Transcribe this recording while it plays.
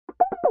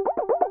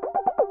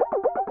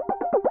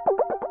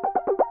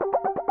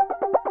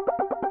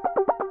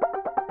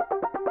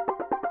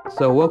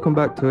So, welcome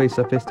back to a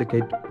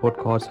sophisticated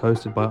podcast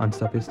hosted by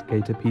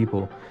unsophisticated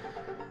people.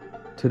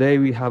 Today,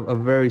 we have a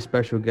very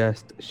special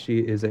guest. She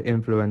is an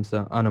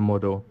influencer and a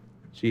model.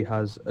 She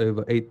has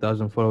over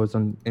 8,000 followers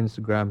on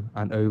Instagram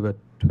and over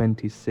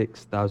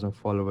 26,000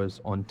 followers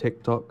on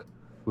TikTok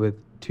with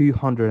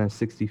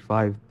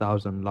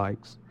 265,000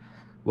 likes.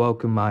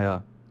 Welcome, Maya.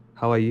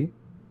 How are you?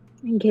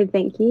 Good,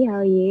 thank you. How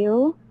are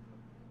you?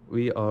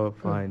 We are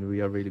fine.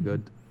 We are really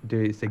good.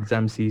 It's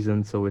exam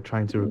season, so we're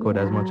trying to record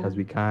as much Yeah. as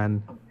we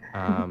can.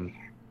 How's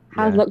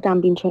Yeah.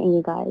 lockdown been treating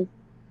you guys?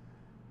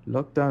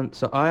 Lockdown.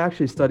 So I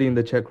actually study in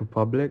the Czech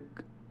Republic.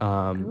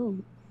 Um, Oh,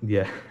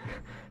 yeah.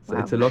 So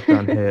wow. it's a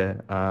lockdown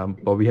here.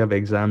 But we have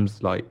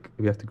exams, like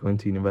we have to go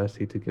into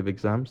university to give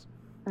exams.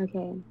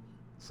 Okay.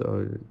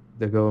 So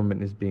the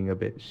government is being a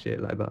bit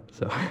shit like that.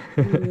 So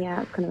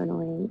Yeah, it's kind of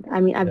annoying. I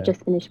mean, I've yeah.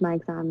 just finished my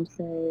exam,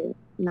 so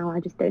now I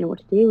just don't know what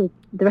to do with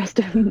the rest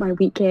of my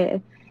week here.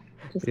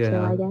 Just chill,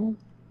 Yeah. I guess.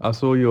 I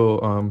saw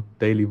your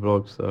daily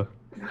vlog, so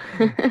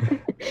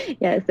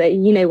Yeah, so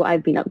you know what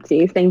I've been up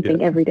to. Same yeah.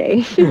 thing every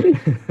day.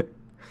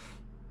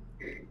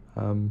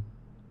 Um,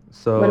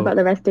 What about so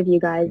the rest of you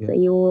guys? yeah. Are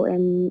you all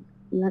in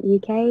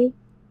UK?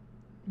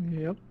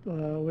 Yep,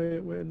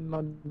 we're in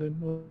London,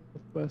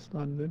 Northwest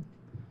London.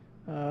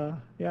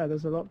 Yeah,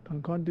 there's a lot. I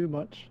can't do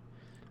much.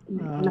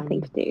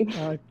 Nothing to do.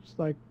 It's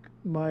like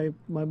my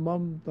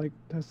mum like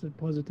tested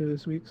positive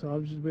this week,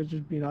 so we're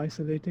just been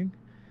isolating.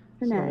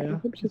 I So know. I yeah,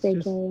 hope she's it's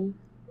just okay.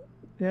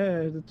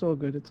 it's all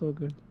good. It's all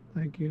good.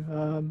 Thank you.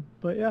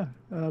 But yeah,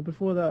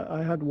 before that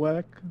I had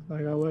work.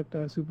 Like I worked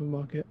at a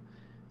supermarket,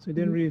 so it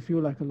didn't Mhm. really feel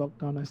like a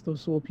lockdown. I still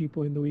saw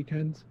people in the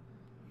weekends,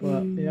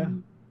 but yeah,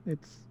 Mm.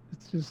 it's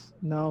just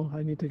now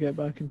I need to get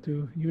back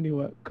into uni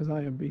work because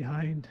I am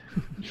behind.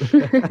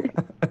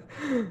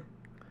 How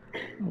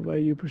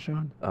about you,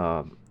 Prashant?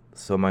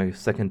 So my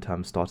second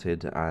term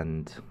started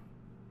and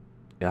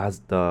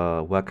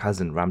the work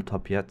hasn't ramped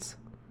up yet.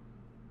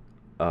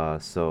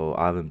 So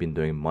I haven't been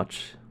doing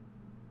much,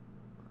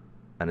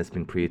 and it's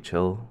been pretty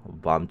chill.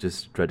 But I'm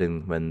just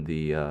dreading when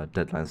the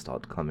deadlines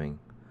start coming,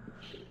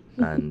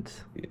 and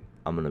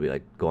I'm gonna be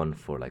like gone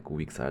for like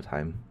weeks at a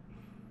time.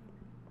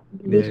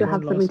 At least Yeah, you'll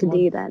have One something last to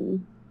do month.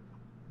 then.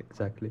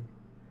 exactly.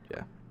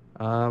 Yeah.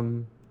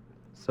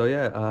 So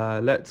yeah,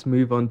 let's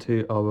move on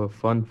to our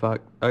fun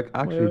fact.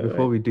 Actually, Wait,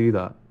 before wait. we do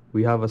that,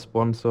 we have a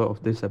sponsor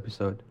of this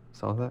episode.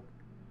 Sarthak?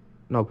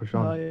 No,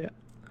 Prashant. Yeah.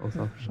 Or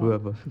Sarthak, Prashant.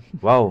 whoever.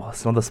 Wow,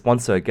 it's another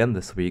sponsor again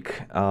this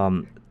week.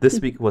 This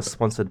week was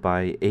sponsored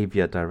by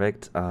Avia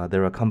Direct.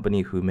 They're a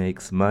company who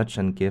makes merch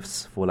and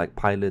gifts for like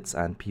pilots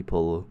and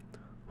people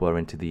who are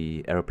into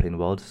the airplane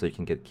world, so you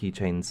can get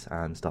keychains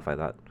and stuff like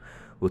that.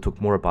 We'll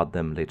talk more about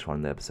them later on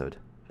in the episode.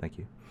 Thank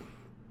you.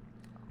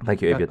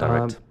 Thank you, Avia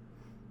Direct.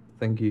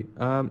 Thank you.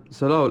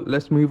 So now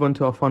let's move on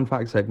to our fun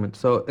fact segment.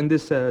 So in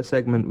this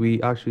segment,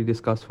 we actually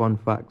discuss fun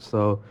facts.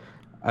 So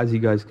as you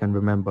guys can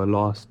remember,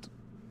 last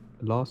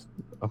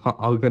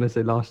I was gonna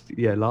say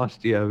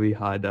last year we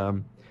had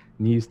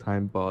news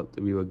time, but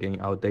we were getting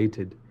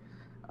outdated.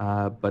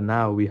 But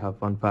now we have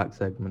fun fact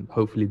segment.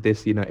 Hopefully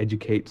this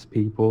educates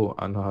people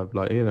and have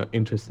like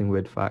interesting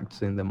weird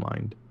facts in their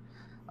mind.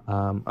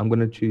 I'm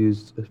gonna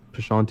choose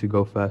Prashant to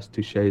go first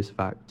to share his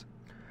fact.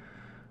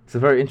 It's a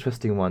very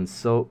interesting one.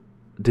 So,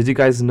 did you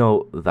guys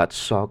know that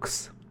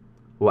sharks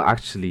were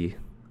actually,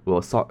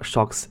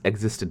 sharks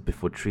existed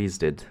before trees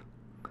did?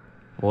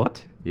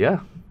 What? Yeah.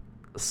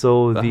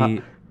 So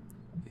But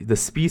the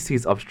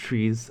species of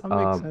trees, That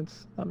makes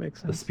sense. That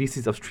makes the sense.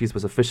 species of trees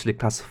was officially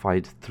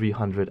classified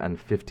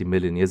 350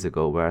 million years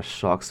ago, whereas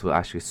sharks were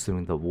actually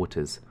swimming the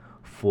waters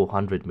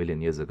 400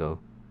 million years ago.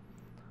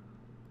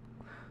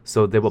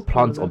 So they were So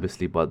plants, the-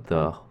 obviously, but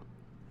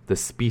the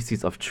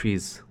species of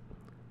trees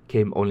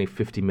came only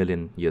 50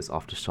 million years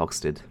after sharks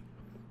did.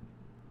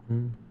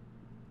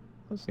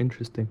 That's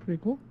Interesting.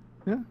 pretty cool.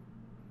 Yeah.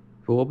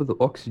 But what about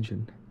the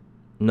oxygen?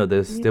 No, there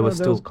was There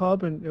still was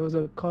carbon. It was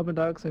a carbon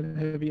dioxide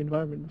heavy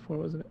environment before,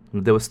 wasn't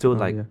it? there was still Oh,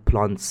 like yeah.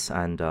 plants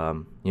and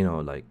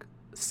like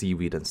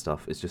seaweed and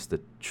stuff. It's just the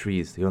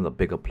trees, the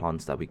bigger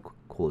plants that we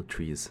call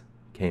trees,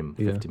 came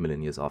Yeah. 50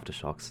 million years after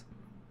sharks.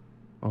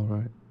 All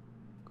right.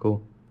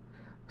 Cool.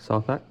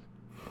 Sarthak?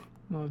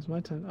 No, it's my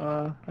turn.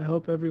 I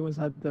hope everyone's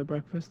had their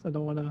breakfast. I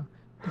don't want to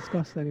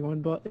discuss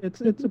anyone, but it's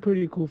a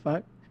pretty cool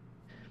fact.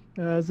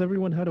 Has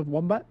everyone heard of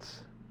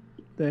wombats?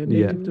 They're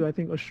Yeah. native to, I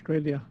think,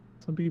 Australia.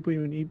 Some people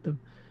even eat them.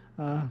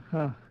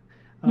 Hmm.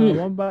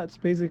 Wombats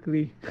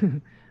basically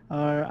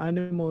are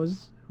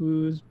animals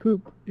whose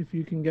poop, if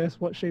you can guess,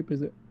 what shape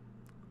is it?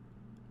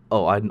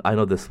 Oh, I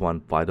know this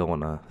one, but I don't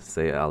want to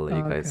say it. I'll let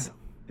you Okay. guys.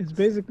 It's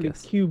basically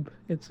Guess. cube.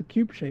 It's a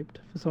cube shaped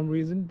for some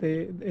reason.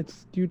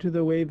 It's due to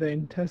the way the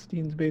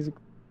intestines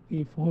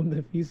basically form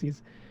the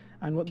feces,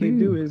 and what they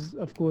do Cube. is,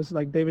 of course,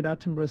 like David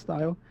Attenborough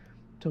style,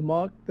 to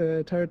mark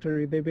the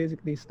territory. They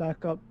basically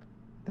stack up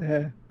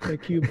their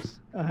cubes,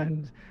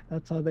 and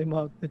that's how they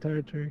mark the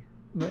territory.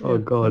 But Oh, yeah,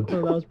 God. I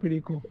thought that was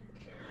pretty cool.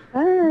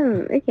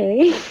 Oh,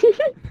 okay.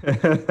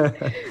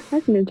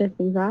 That's an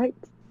interesting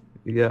fact.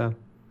 Yeah.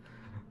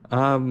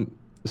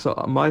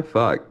 So my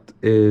fact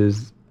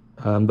is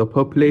The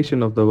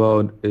population of the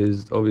world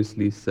is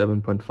obviously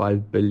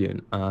 7.5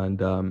 billion,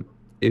 and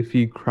if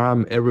you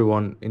cram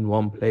everyone in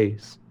one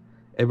place,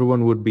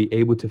 everyone would be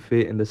able to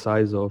fit in the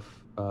size of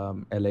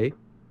LA.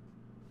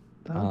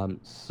 Damn.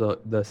 So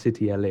the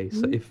city LA.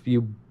 So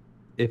Mhm.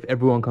 if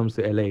everyone comes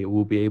to LA,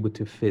 we'll be able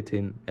to fit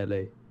in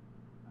LA.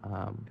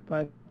 But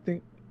I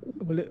think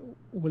will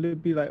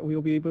it be like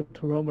we'll be able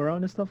to roam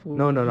around and stuff, or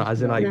No, will it no, no. just As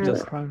be in, like like, No,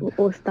 just crammed we're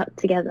all stuck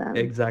together.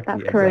 exactly,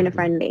 That's corona exactly,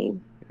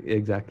 friendly.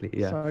 exactly.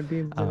 Yeah.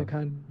 sardines in a Um,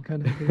 can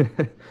kind of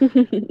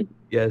thing?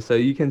 yeah. So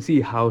you can see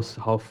how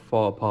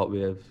far apart we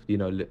have,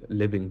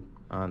 living,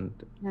 and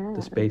the Yeah.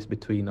 space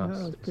between Yeah, us.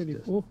 that's It's pretty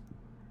just cool.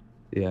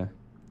 yeah.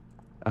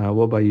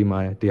 What about you,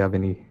 Maya? Do you have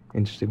any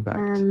interesting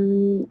facts?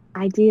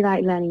 I do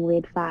like learning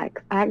weird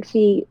facts. I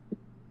actually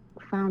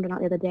found out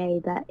the other day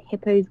that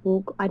hippos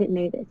walk. I didn't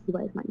know this. You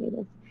guys might know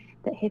this.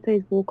 That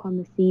hippos walk on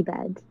the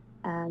seabed,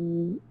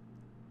 um,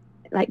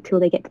 like till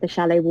they get to the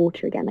shallow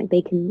water again. Like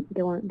they can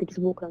go on. They just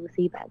walk along the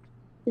seabed.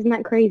 Isn't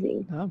that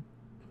crazy? Damn.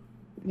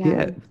 Yeah.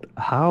 Yeah.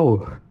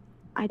 How?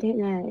 I don't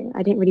know.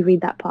 I didn't really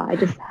read that part. I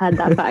just heard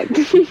that fact.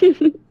 To I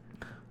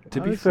be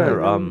always thought fair,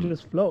 they would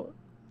just float.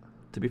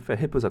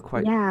 hippos are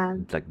quite Yeah.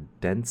 like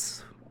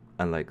dense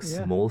and like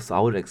Yeah. small, so I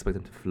would expect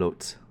them to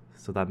float.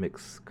 So that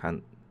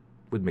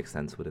would make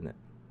sense, wouldn't it?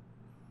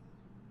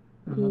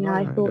 Yeah,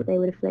 I Kind thought of. they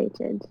would have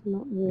floated,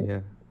 not walked. Yeah.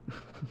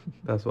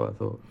 That's what I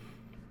thought.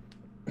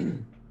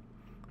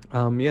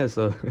 Yeah,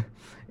 so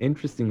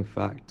interesting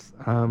facts.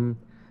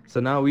 So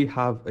now we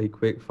have a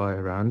quick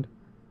fire round.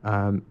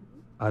 Um,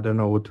 I don't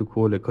know what to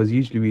call it because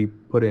usually we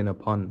put it in a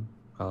pun.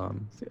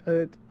 See,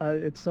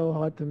 it's so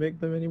hard to make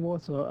them anymore,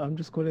 so I'm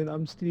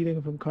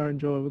stealing from Car and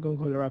Joe. We're gonna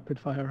call it a rapid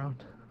fire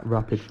round.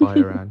 Rapid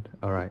fire round.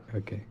 All right,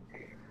 okay.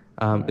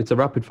 Alright. It's a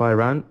rapid fire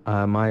round,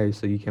 Maya,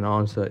 so you can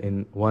answer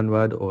in one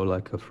word or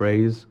like a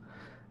phrase.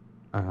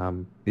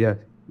 Yeah,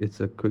 it's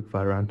a quick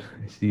fire round.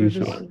 It's the So just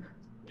usual.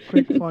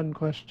 Okay. quick, fun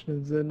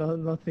questions, and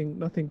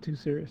nothing too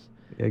serious.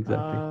 Yeah,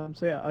 exactly.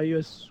 So yeah, are you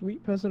a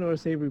sweet person or a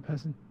savory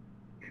person?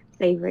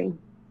 Savory,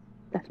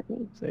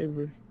 definitely.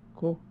 Savory.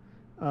 Cool.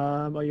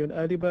 Are you an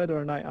early bird or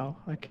a night owl?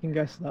 I can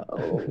guess that.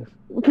 Oh.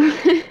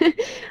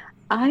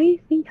 I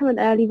think I'm an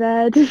early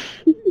bird.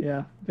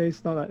 Yeah,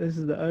 based on that, this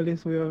is the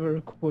earliest we've ever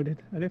recorded,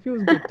 and it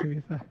feels good to be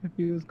fair. It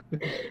feels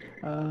good.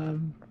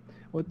 Um,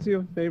 what's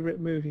your favorite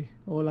movie,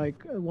 or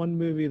like one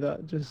movie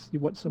that just you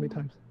watch so many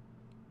times?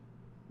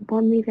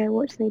 One movie I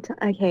watched later.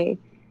 Okay,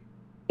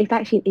 it's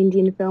actually an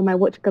Indian film. I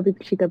watch Gubby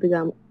Gubby Gubby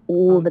Gum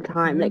all the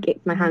time. Like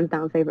it's my hands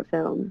down favorite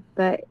film.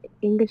 But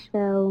English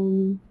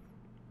film,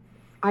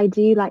 I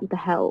do like The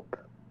Help,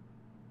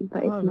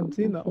 but I it's haven't not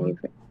seen my that one.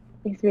 favorite.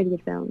 It's a really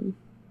good film.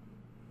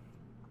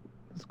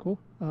 That's cool.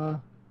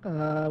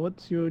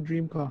 What's your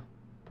dream car?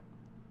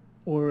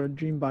 Or a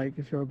dream bike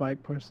if you're a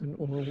bike person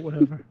or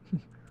whatever.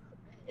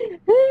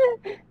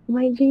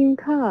 My dream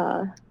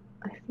car.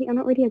 I think I'm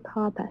not really a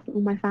car person.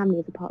 All my family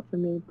is apart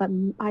from me, but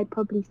I'd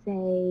probably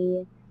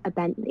say a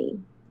Bentley.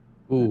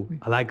 Oh,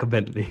 I like a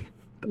Bentley.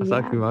 That's Yeah.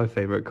 actually my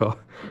favorite car.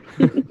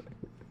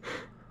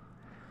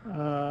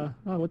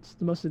 What's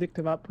the most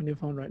addictive app on your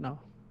phone right now?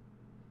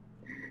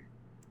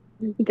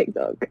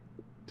 TikTok.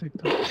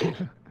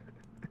 TikTok.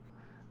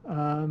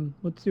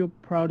 What's your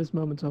proudest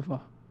moment so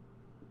far?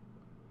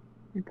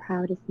 My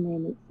proudest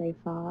moment so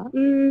far.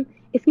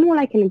 It's more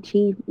like an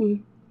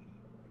achievement.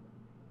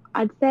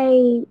 I'd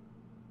say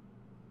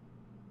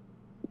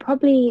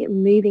probably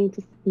moving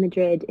to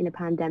Madrid in a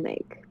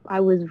pandemic. I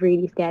was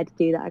really scared to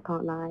do that, I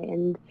can't lie.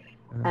 And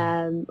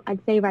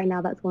I'd say right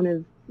now that's one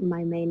of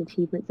my main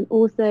achievements. And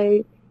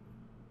also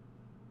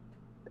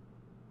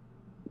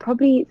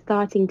probably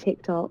starting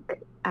TikTok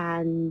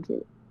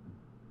and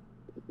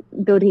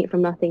building it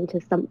from nothing to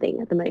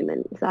something at the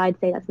moment. So I'd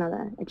say that's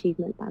another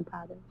achievement that I'm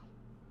proud of.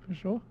 For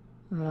sure.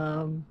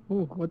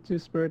 What's your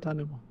spirit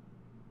animal?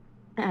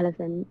 An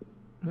elephant.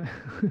 Would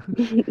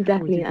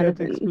Definitely you an care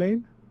to elephant.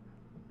 explain?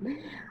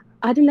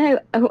 I don't know.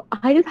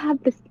 I just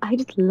have this. I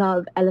just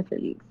love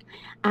elephants,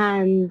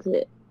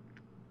 and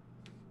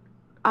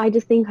I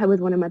just think I was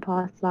one of my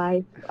past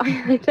lives.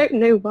 I don't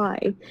know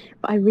why,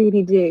 but I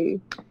really do.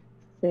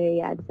 So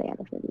yeah, I'd say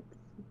elephants.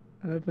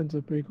 Elephants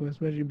are pretty cool,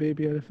 especially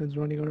baby elephants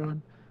running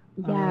around.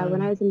 Yeah,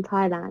 when I was in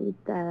Thailand,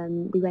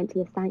 we went to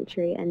the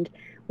sanctuary and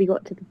we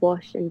got to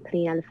wash and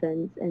clean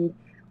elephants, and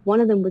one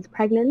of them was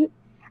pregnant,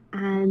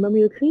 and when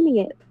we were cleaning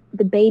it,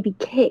 the baby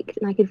kicked,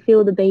 and I could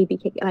feel the baby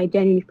kick, and I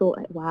genuinely thought,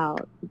 like, wow,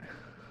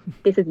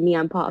 this is me.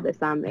 I'm part of this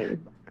family.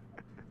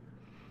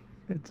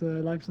 It's a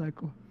life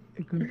cycle.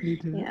 It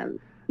completed Yeah.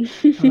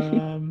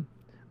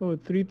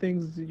 it. 3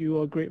 things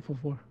you are grateful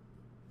for.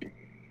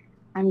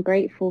 I'm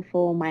grateful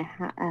for my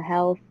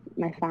health,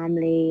 my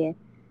family,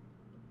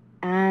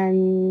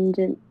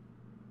 and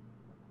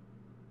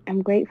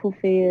I'm grateful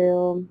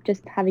for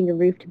just having a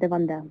roof to live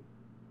under.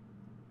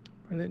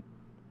 Brilliant.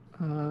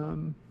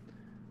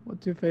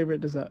 What's your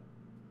favorite dessert?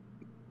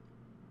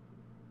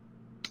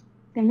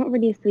 I'm not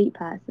really a sweet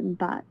person,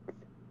 but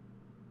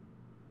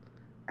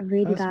I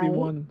really There has to be like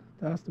one.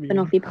 There has to be one.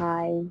 banoffee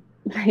pie.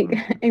 Like,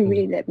 I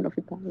really like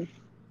banoffee pie.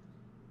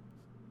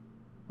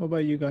 What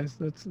about you guys?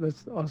 Let's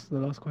ask the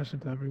last question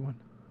to everyone.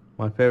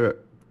 My favorite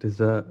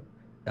dessert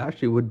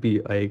actually would be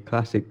a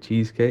classic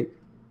cheesecake.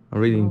 I'm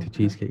really Oh, into okay.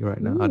 cheesecake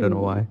right now. I don't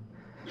know why.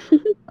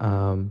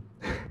 Um,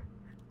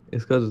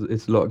 it's because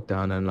it's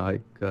lockdown and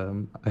like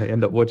I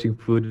end up watching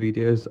food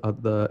videos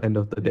at the end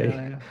of the day.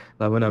 Yeah.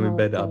 Like when I'm in Oh,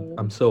 bed, same.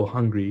 I'm so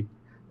hungry.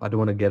 I don't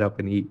want to get up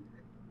and eat.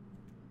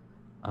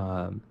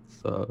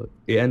 So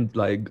it ends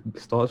like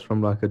starts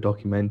from like a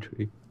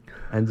documentary,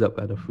 ends up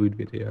at a food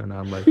video, and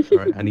I'm like, all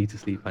right, I need to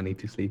sleep. I need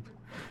to sleep.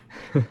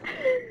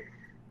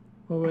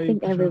 What I about you,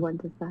 think Prashant? everyone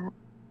does that.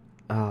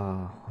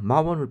 My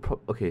one would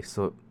okay,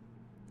 so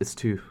it's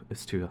two.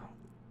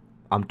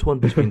 I'm torn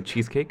between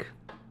cheesecake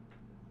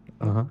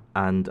Uh-huh.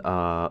 and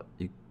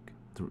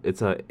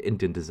it's a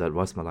Indian dessert,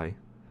 ras malai.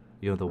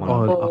 You know the one.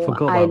 Oh, I Oh,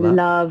 forgot I about that.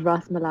 love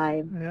ras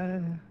malai.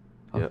 Yeah.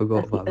 I Yeah. forgot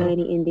That's the about that.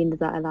 only Indian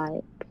dessert I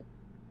like.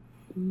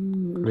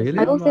 Really?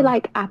 I Yeah, also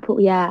like apple.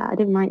 Yeah, I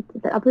don't mind.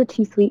 The apples are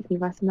too sweet for me.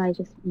 Ras malai is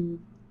just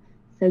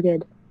so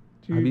good.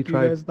 Have you Do you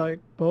tried? guys like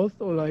both,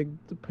 or like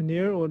the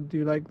paneer, or do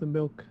you like the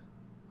milk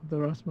of the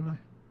ras malai?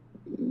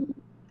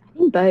 I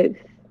think both.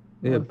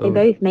 Yeah, Both. They both.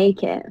 both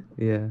make it.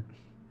 Yeah.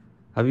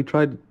 Have you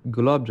tried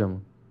gulab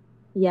jamun?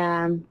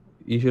 Yeah.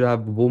 You should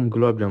have warm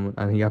gulab jamun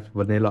and you have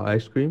vanilla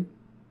ice cream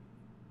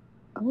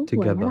Oh, I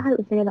together. never had it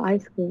with vanilla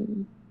ice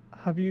cream.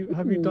 Have you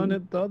done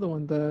it the other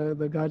one, the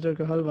gajar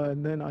ka halwa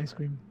and then ice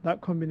cream?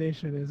 That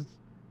combination is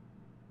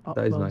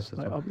That is nice utmost, as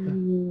like well. up there.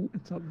 Mm,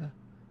 It's up there.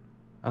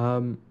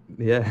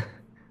 Yeah.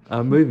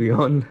 Moving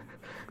on.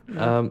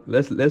 Yeah.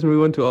 Let's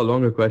move on to our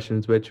longer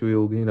questions, which we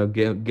will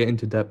get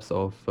into depths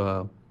of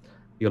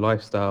your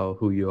lifestyle,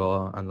 who you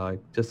are, and like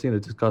just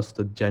discuss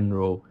the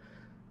general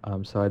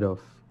side of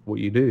what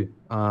you do.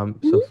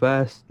 So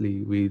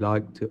firstly, we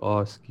like to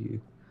ask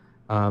you.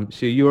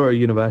 So you're a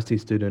university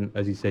student,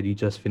 as you said, you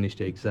just finished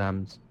your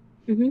exams.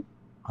 mhm.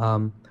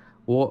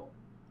 What,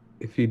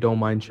 if you don't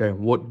mind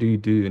sharing, what do you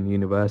do in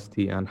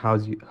university, and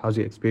how's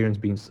your experience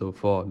been so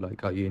far?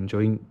 Like, are you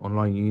enjoying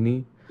online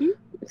uni?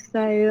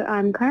 So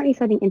I'm currently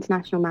studying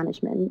international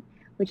management,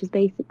 which is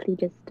basically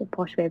just a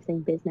posh way of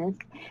saying business.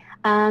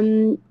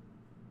 Um,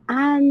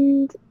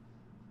 and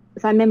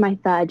so I'm in my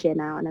third year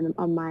now, and I'm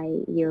on my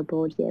year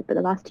abroad year. But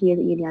the last 2 years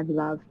at uni I've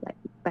loved, like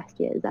best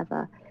years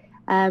ever.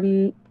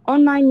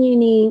 Online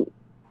uni,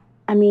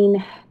 I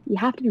mean, you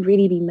have to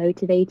really be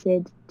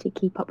motivated to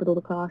keep up with all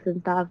the classes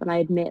and stuff. And I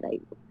admit,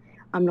 like,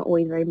 I'm not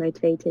always very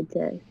motivated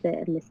to sit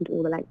and listen to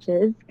all the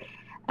lectures.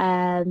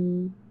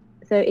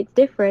 So it's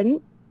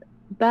different,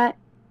 but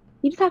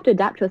you just have to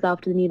adapt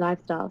yourself to the new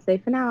lifestyle. So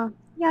for now,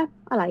 yeah,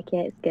 I like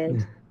it. It's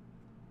good.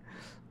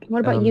 What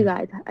about you Um,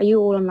 guys? Are you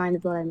all online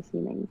as well, I'm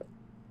assuming?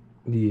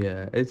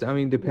 yeah, I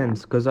mean, Yeah.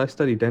 depends, because I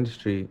study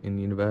dentistry in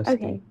university.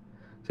 Okay.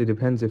 So it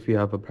depends if you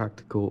have a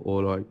practical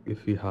or like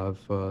if you have,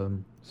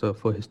 so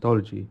for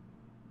histology,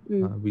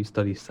 Mm. we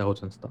study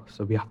cells and stuff.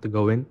 So we have to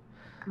go in.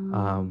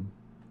 Ah,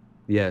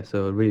 Yeah,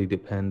 so it really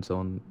depends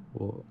on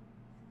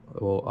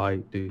what I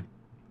do.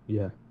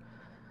 Yeah.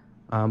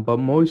 But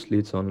mostly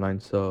it's online,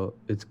 so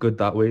it's good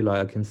that way.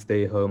 Like I can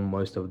stay home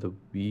most of the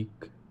week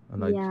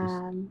and I just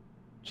yeah.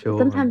 chill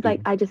and Sometimes like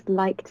do I just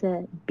like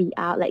to be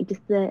out, like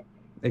just getting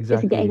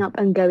exactly. up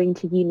and going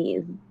to uni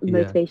is Yeah.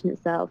 motivation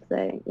itself.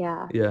 So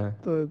yeah. Yeah.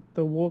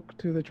 The walk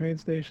to the train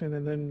station,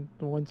 and then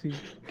once you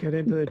get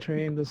into the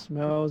train, the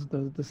smells,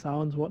 the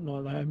sounds,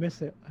 whatnot. Like I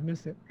miss it. I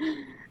miss it.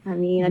 I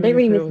mean, I Even don't if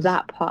really it miss was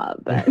that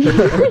part, but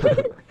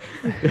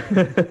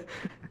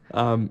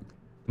um,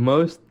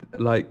 most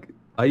like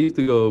I used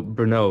to go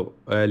Brunel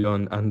early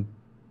on, and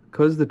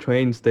because the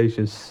train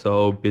station's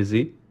so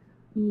busy,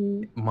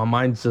 Mm. my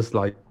mind's just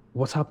like,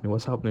 what's happening?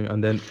 What's happening?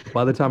 And then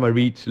by the time I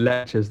reach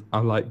lectures,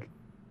 I'm like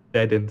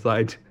dead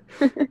inside.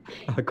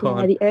 I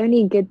Yeah, can't. the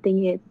only good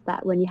thing is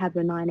that when you have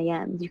your 9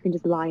 a.m.s, you can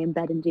just lie in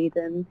bed and do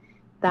them.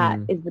 That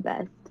Mm. is the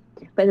best.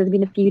 But there's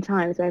been a few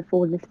times where I've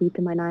fallen asleep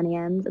in my 9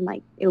 a.m.s and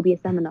like it'll be a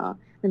seminar.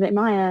 And I'm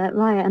like,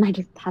 Maya, and I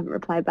just haven't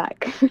replied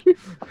back.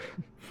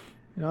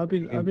 I've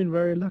been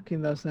very lucky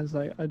in that sense.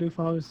 Like I do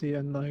pharmacy,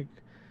 and like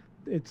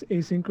it's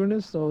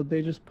asynchronous, so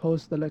they just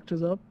post the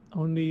lectures up.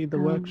 Only the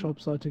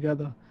workshops are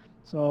together.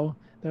 So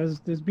there's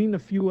been a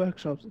few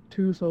workshops,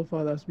 2 so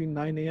far, that's been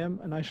 9 a.m.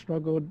 and I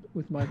struggled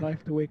with my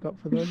life to wake up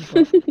for those,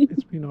 but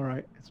it's been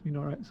alright. It's been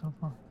alright so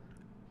far.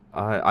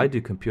 I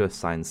do computer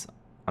science.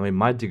 I mean,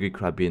 my degree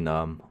could have been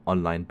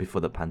online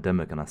before the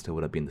pandemic, and I still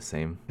would have been the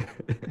same.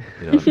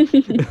 You know,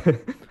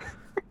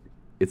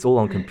 it's all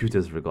on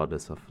computers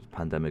regardless of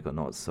pandemic or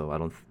not. So I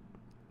don't.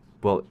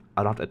 Well,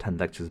 I don't have to attend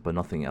lectures, but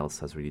nothing else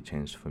has really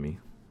changed for me.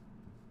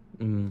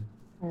 Mm.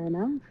 Fair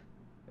enough.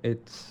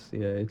 It's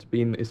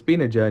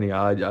been a journey.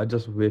 I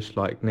just wish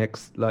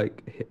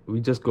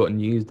we just got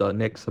news that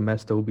next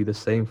semester will be the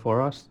same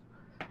for us.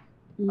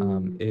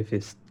 If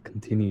it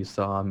continues,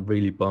 so I'm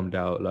really bummed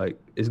out. Like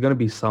it's gonna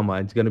be summer.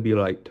 It's gonna be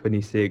like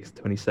 26,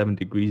 27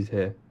 degrees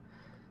here,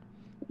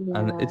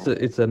 and Yeah,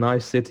 it's a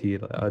nice city.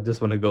 Like, I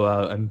just want to go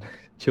out and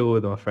chill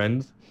with my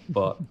friends,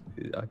 but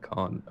I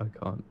can't.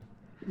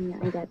 yeah,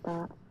 I get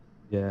that.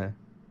 Yeah.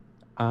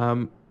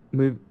 Um.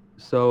 Move.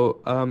 So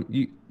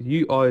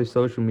you are a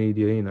social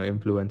media,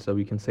 influencer.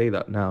 We can say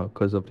that now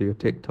because of your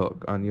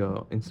TikTok and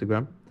your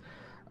Instagram.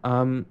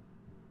 Um,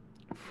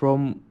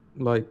 from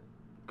like,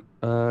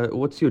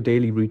 what's your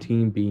daily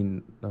routine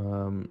been?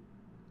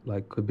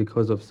 Like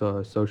because of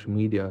social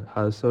media,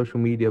 has social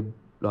media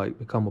like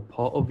become a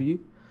part of you,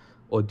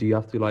 or do you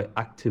have to like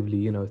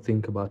actively,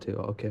 think about it?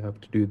 Okay, I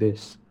have to do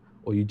this,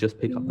 or you just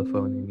pick up the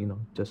phone Mm,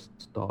 and just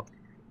start.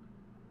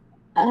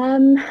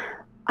 Um,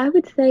 I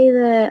would say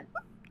that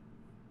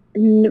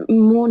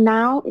more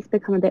now it's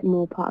become a bit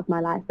more part of my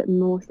life, but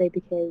more so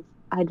because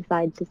I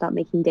decided to start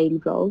making daily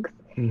vlogs.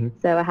 Mm-hmm.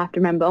 So I have to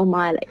remember, oh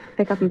my, like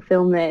pick up and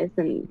film this,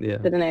 and Yeah.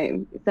 I don't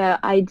know. So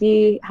I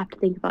do have to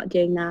think about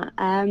doing that.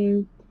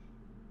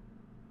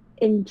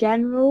 In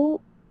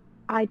general,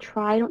 I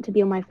try not to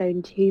be on my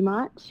phone too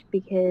much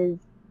because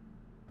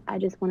I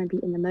just want to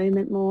be in the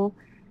moment more.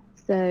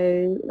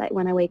 So like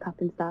when I wake up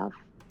and stuff,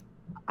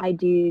 I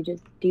do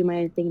just do my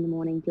own thing in the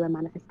morning, do my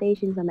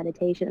manifestations, my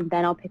meditation, and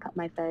then I'll pick up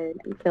my phone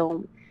and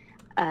film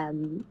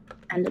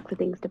and look for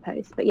things to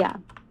post. But yeah,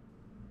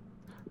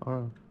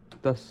 Ah,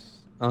 that's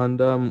and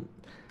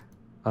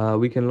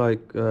we can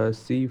like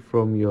see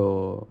from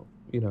your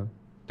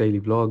daily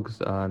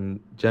vlogs, and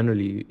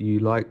generally you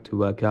like to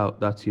work out.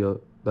 That's your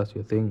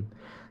thing.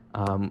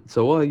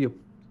 So what are your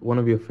one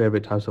of your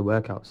favorite types of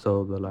workouts?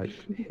 So the like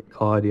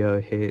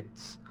cardio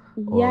hits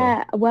or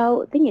yeah.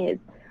 Well, thing is,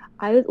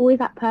 I was always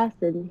that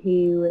person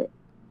who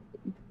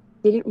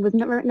didn't was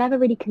never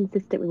really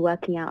consistent with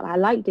working out. I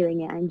like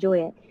doing it, I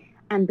enjoy it.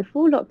 And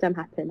before lockdown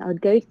happened, I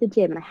would go to the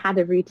gym and I had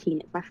a routine.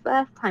 It's my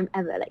first time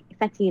ever like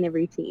setting in a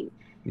routine.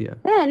 yeah.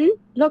 Then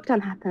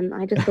lockdown happened.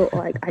 I just thought,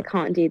 oh, I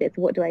can't do this.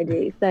 What do I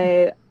do?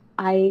 So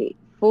I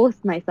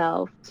forced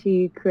myself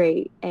to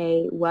create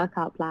a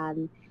workout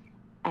plan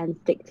and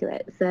stick to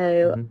it.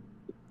 So Hmm.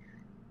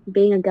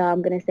 being a girl,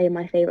 I'm gonna say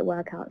my favorite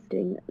workout's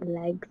doing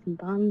legs and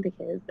bum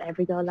because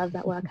every girl loves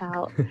that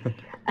workout.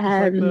 It's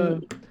like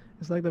Um,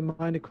 the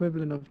mind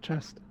equivalent of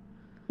chest.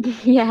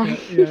 yeah. Yeah,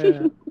 yeah, yeah,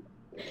 yeah.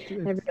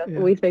 Every It's girl's yeah.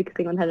 always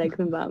focusing on her legs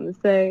and bums.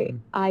 So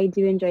I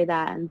do enjoy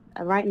that. And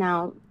right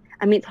now,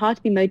 I mean, it's hard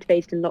to be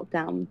motivated in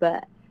lockdown,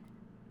 but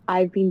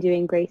I've been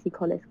doing Gracie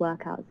Collis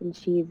workouts and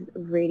she's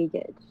really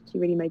good. She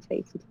really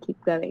motivates me to keep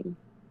going.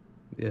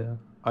 Yeah.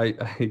 I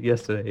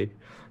yesterday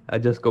I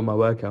just got my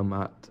workout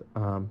mat.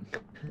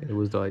 It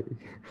was like,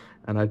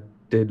 and I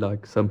did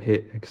like some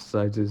hit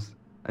exercises.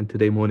 And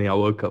today morning I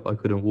woke up, I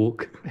couldn't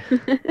walk.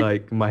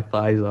 Like my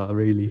thighs are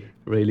really,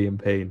 really in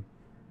pain.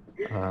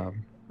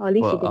 Um, Or at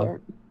least you but did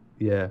it.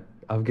 yeah,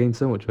 I've gained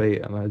so much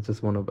weight, and I'm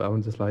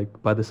just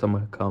like, by the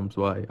summer comes,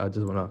 why? I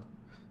just want to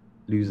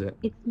lose it.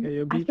 It's Get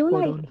your I beach feel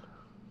bod like on.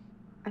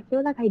 I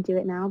feel like I do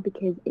it now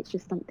because it's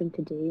just something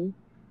to do.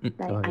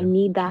 Like Oh I yeah.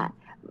 need that.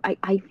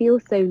 I feel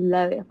so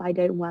low if I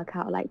don't work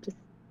out, like just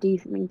do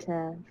something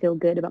to feel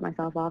good about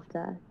myself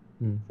after.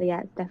 Mm, So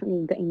yeah, it's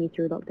definitely getting me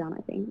through lockdown,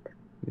 I think.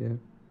 yeah.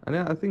 And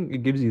I think it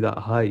gives you that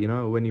high,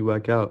 when you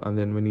work out, and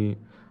then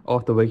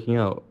after waking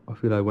out, I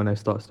feel like when I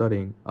start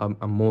studying, I'm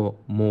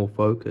more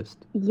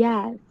focused.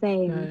 Yeah, Yeah,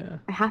 same. yeah.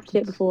 I have to do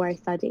it It's before I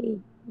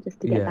study just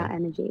to get Yeah, that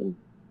energy.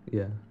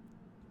 yeah.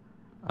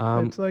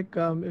 Um, it's like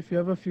if you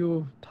ever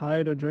feel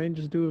tired or drained,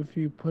 just do a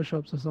few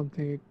push-ups or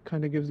something. It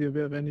kind of gives you a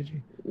bit of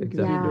energy. Gives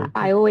you a bit Yeah, exactly. of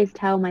I push. always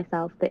tell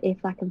myself that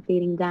if like I'm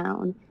feeling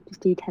down,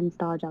 just do 10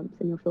 star jumps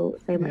and you'll feel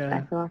so much Yeah,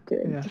 better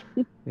afterwards.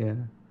 yeah. Yeah.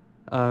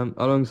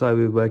 Alongside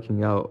with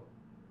working out,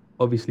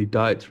 obviously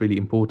diet's really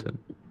important.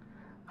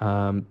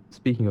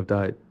 Speaking of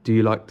diet, do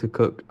you like to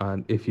cook?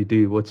 And if you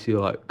do, what's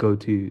your like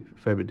go-to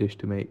favorite dish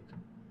to make?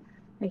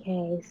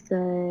 Okay,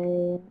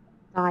 so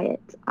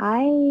diet.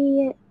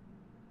 I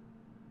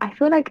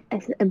feel like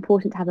it's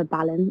important to have a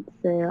balance.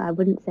 So I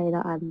wouldn't say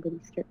that I'm really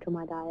strict on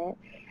my diet.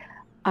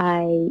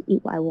 I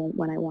eat what I want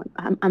when I want.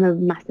 I'm a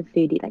massive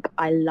foodie. Like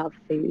I love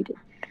food.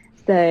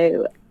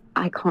 So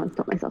I can't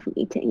stop myself from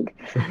eating.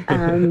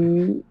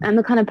 I'm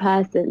the kind of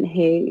person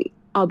who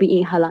I'll be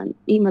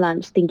eating my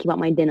lunch, thinking about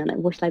my dinner, like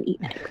what should I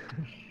eat next?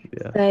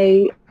 Yeah.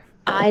 So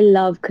I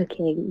love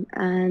cooking,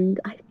 and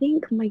I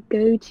think my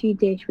go-to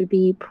dish would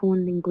be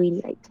prawn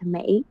linguine, like to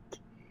make.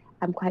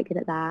 I'm quite good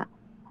at that.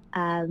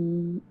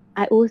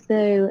 I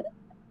also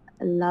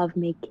love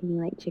making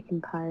like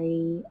chicken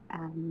curry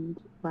and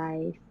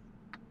rice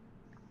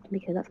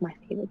because that's my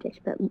favorite dish,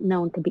 but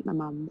no one can beat my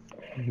mum's.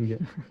 Yeah.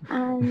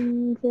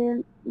 And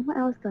what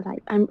else do I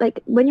like?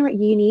 Like when you're at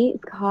uni,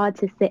 it's hard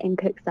to sit and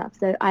cook stuff.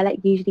 So I like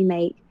usually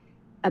make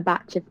a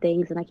batch of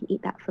things and I can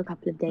eat that for a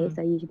couple of days. Mm.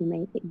 So I usually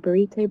make like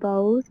burrito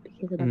bowls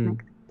because I love Mm,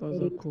 Mexican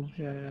Those are food cool.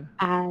 Yeah, yeah.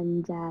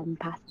 and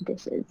pasta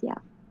dishes. Yeah.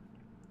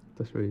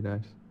 that's really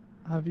nice.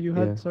 Have you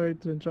Yeah. had, sorry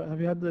to interrupt,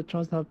 have you had the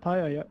chance to have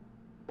paella yet?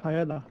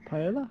 Paella?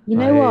 You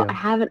know what? I Paella.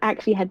 haven't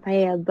actually had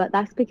paella, but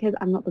that's because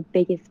I'm not the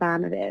biggest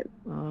fan of it.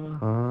 Uh,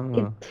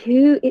 Ah.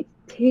 It's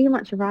too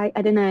much rice.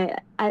 I don't know.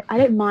 I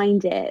don't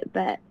mind it,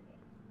 but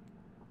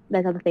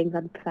there's other things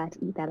I'd prefer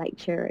to eat there, like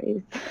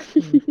churros.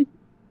 mm. Can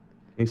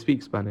you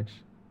speak Spanish?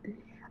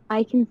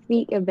 I can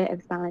speak a bit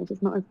of Spanish.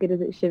 It's not as good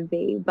as it should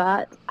be,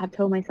 but I've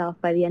told myself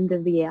by the end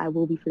of the year I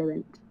will be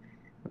fluent.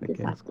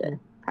 Just Okay. have to Cool.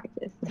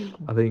 practice.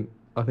 I think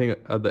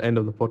at the end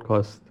of the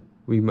podcast,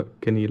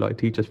 can you like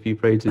teach us a few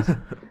phrases?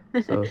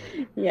 So,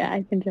 Yeah,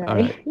 I can all try.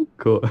 right,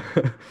 cool.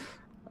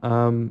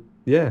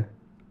 Yeah.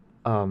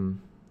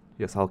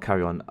 Yes, I'll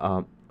carry on.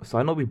 So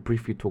I know we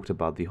briefly talked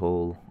about the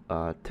whole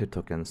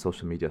TikTok and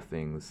social media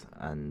things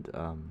and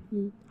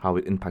Mm. how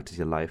it impacted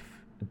your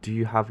life. Do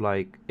you have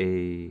like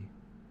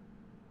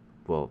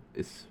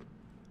it's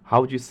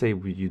how would you say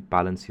would you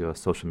balance your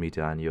social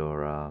media and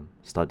your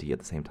study at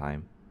the same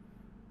time?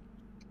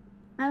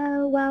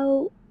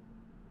 Well,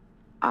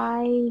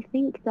 I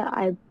think that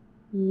I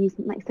use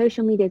like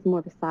social media is more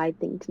of a side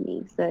thing to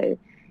me. So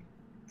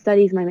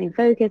study is my main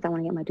focus. I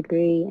want to get my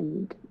degree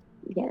and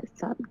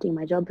start doing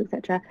my job,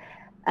 etc.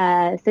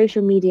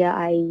 Social media,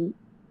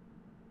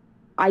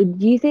 I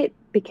use it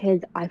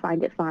because I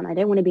find it fun. I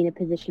don't want to be in a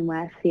position where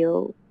I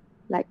feel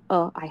like,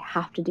 oh, I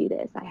have to do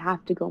this. I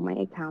have to go on my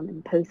account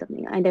and post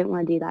something. I don't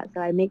want to do that.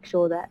 So I make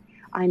sure that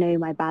I know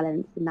my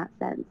balance in that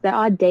sense. There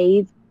are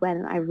days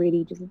when I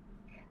really just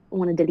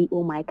want to delete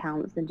all my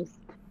accounts and just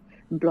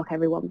block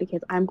everyone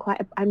because I'm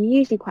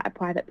usually quite a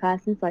private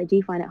person, so I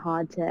do find it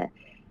hard to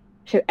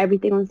show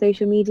everything on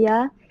social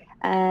media.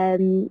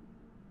 Um,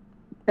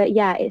 but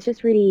yeah, it's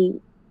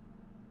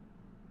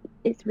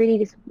really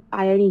just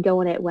I only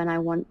go on it when I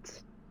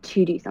want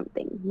to do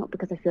something, not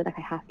because I feel like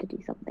I have to do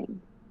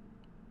something.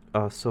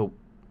 So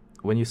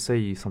when you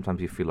say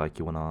sometimes you feel like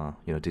you wanna,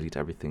 delete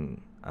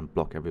everything and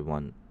block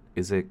everyone,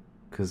 is it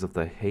because of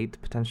the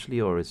hate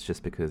potentially, or it's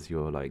just because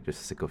you're like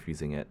just sick of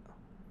using it?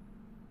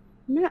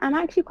 No, I'm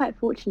actually quite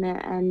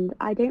fortunate and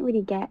I don't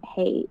really get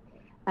hate.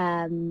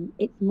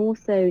 It's more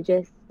so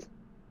just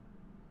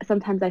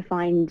sometimes I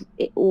find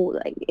it's all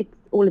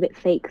a bit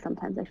fake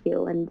sometimes I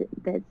feel and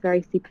it's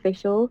very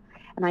superficial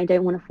and I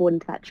don't want to fall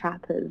into that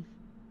trap of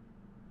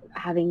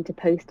having to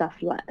post stuff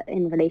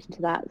in relation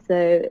to that.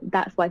 So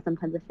that's why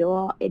sometimes I feel,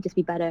 oh, it'd just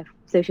be better if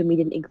social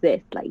media didn't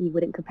exist. Like you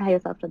wouldn't compare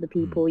yourself to other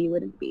people, you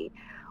wouldn't be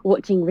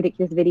watching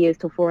ridiculous videos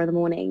till 4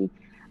 a.m.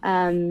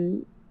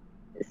 Um,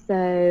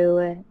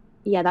 so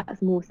yeah,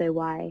 that's more so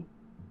why.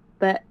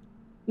 But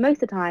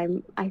most of the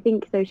time, I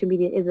think social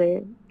media is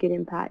a good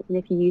impact, and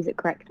if you use it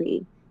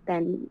correctly,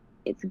 then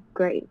it's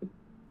great.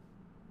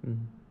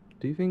 Mhm.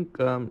 Do you think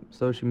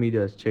social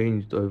media has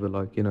changed over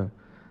like,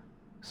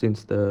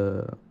 since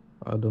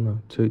I don't know,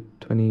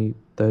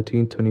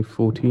 2013,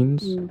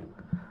 2014s?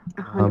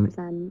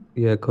 100%.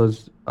 Yeah,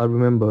 because I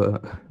remember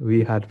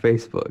we had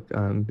Facebook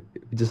and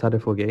we just had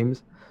it for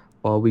games,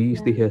 but we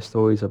used to Yeah, hear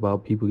stories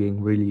about people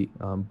getting really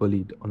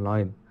bullied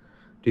online.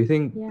 Do you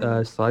think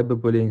yeah.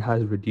 cyberbullying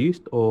has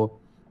reduced or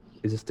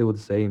is it still the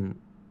same?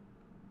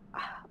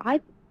 I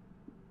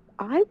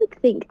I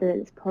would think that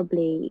it's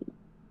probably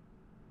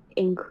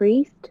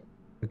increased,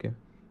 Okay.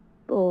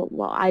 or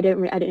well, I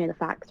don't know the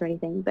facts or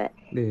anything, but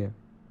Yeah, yeah.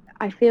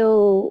 I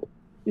feel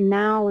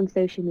now on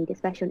social media,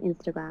 especially on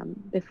Instagram,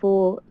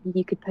 before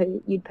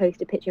you'd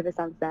post a picture of a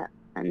sunset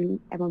and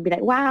everyone would be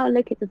like, wow,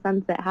 look, it's a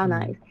sunset, how Mm.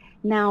 nice.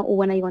 Now, or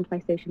when I go onto my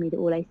social media,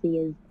 all I see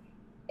is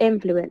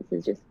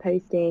influencers just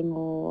posting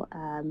or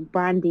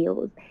brand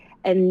deals.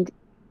 And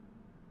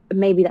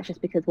maybe that's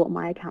just because what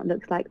my account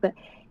looks like, but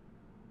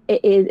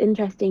it is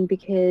interesting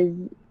because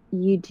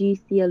you do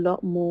see a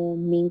lot more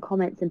mean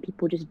comments and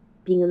people just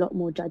being a lot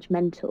more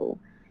judgmental.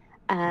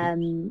 Oops.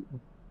 Um,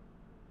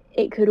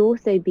 it could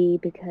also be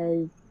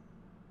because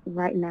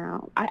right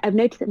now, I've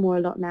noticed it more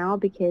a lot now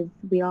because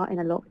we are in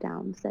a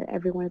lockdown, so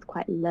everyone is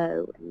quite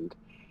low. And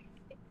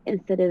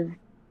instead of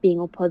being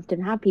all positive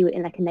and happy, we're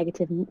in like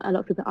a lot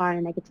of people are in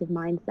a negative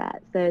mindset.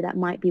 So that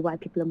might be why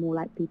people are more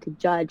likely to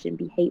judge and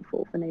be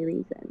hateful for no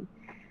reason.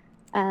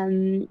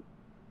 Um,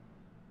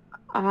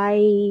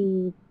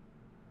 I,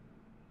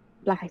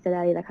 like I said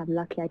earlier, like I'm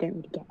lucky I don't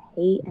really get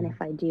hate. And Yeah,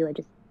 if I do, I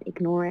just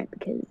ignore it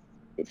because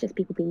it's just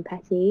people being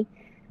petty.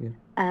 yeah.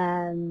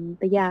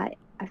 But yeah,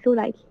 I feel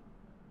like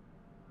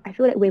I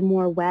feel like we're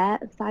more aware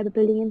of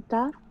cyberbullying and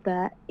stuff,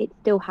 but it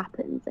still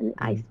happens, and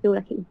I Mm. feel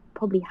like it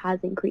probably has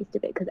increased a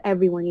bit because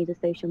everyone uses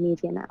social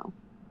media now.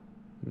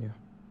 Yeah,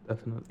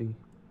 definitely.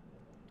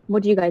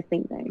 What do you guys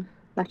think, though?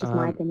 That's just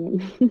my Um,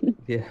 opinion.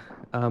 yeah.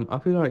 I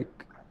feel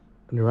like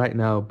right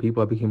now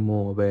people are becoming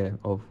more aware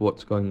of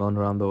what's going on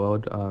around the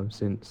world.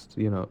 Since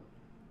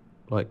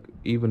like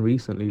even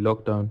recently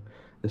lockdown,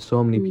 there's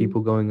so many Mm,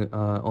 people going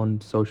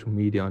on social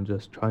media and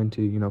just trying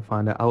to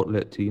find an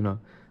outlet to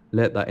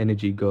let that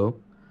energy go.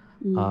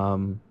 mm,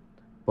 Um,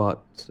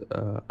 but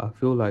I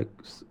feel like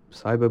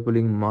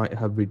cyberbullying might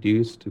have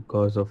reduced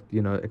because of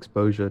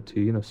exposure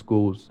to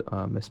schools,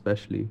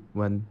 especially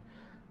when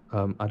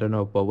I don't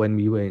know, but when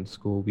we were in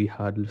school, we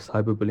had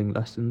cyberbullying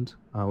lessons.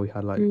 We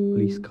had like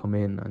police mm, come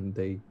in and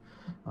they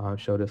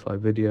showed us like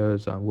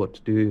videos on what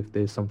to do if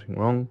there's something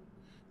wrong.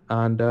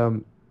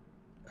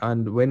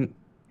 And when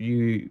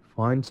you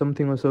find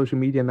something on social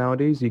media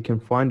nowadays, you can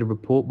find a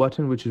report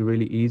button, which is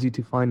really easy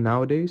to find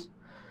nowadays,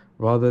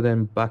 rather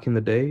than back in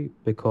the day.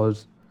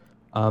 Because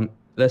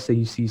let's say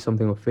you see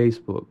something on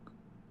Facebook,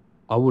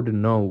 I wouldn't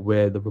know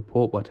where the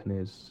report button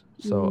is,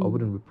 so I mm,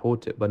 wouldn't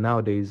report it. But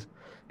nowadays,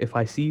 if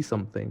I see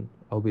something,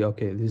 I'll be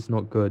okay. This is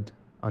not good.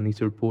 I need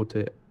to report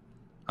it.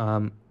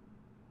 Um,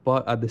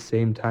 but at the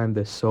same time,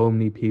 there's so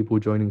many people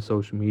joining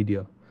social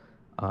media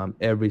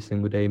every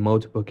single day,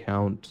 multiple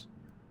accounts,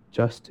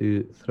 just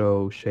to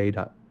throw shade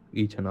at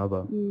each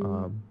another.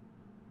 Mm.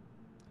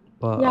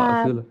 But I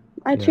Yeah, feel like,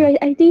 I yeah, true.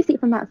 I do see it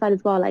from that side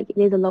as well. Like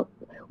there's a lot.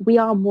 We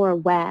are more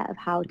aware of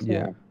how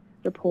yeah, to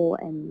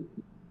report and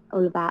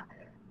all of that.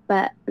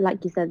 But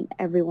like you said,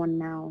 everyone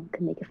now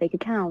can make a fake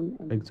account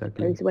and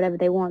exactly. post whatever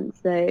they want.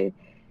 So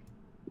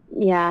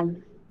yeah,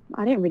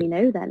 I don't really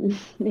know then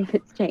if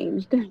it's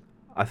changed.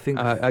 I think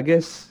I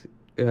guess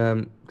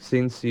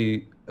since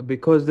you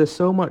because there's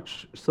so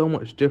much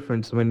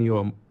difference when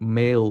you're a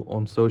male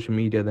on social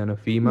media than a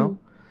female. Mm.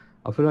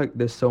 I feel like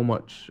there's so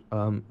much,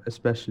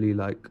 especially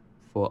like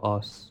for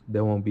us,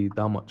 there won't be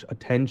that much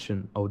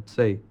attention. I would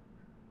say,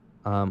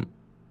 um,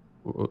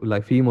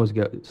 like females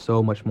get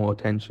so much more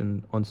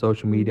attention on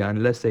social media, Mm.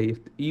 and let's say if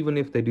even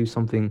if they do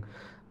something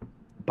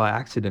by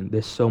accident,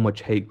 there's so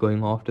much hate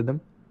going after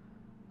them.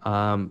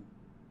 Um,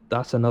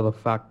 that's another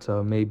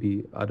factor,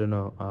 maybe, I don't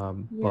know.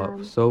 Yeah.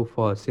 But so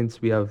far,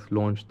 since we have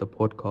launched the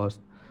podcast,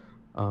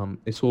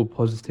 it's all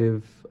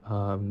positive.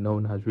 No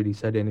one has really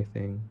said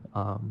anything.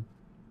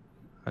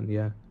 And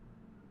yeah,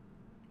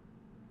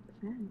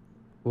 Yeah.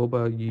 what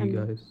about you And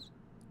guys?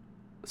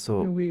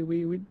 so. We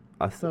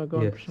I th- no, go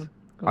on, Yes. Prashant.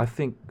 Go I on.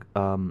 think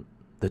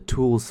the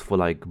tools for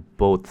like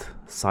both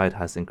side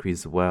has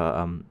increased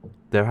where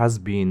there has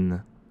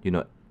been, you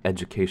know,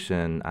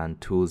 education and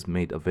tools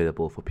made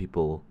available for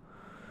people,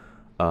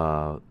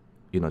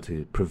 you know,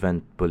 to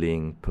prevent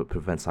bullying,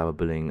 prevent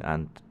cyberbullying,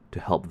 and to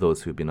help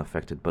those who've been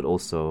affected. But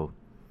also,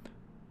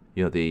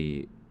 you know,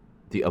 the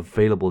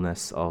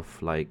availableness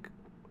of like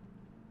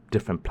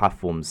different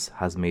platforms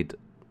has made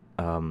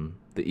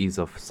the ease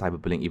of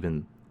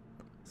cyberbullying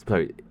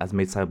has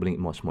made cyberbullying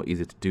much more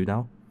easy to do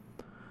now.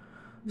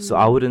 So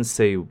I mm, wouldn't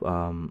say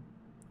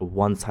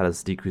one side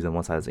has decreased and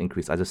one side has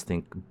increased. I just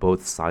think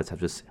both sides have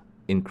just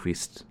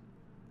increased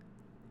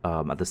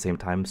at the same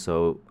time.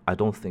 So I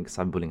don't think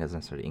cyberbullying has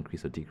necessarily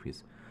increased or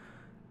decreased.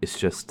 It's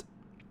just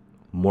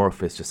more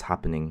of it's just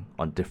happening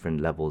on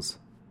different levels,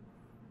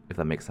 if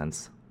that makes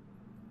sense.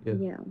 Yeah.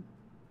 yeah.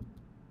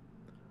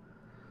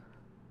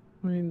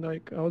 I mean,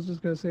 like I was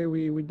just gonna say,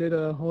 we did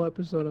a whole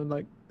episode on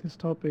like this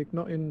topic,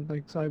 not in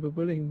like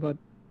cyberbullying, but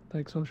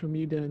like social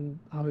media and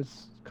how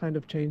it's kind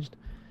of changed.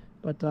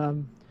 But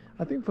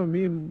I think for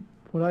me,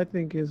 what I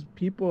think is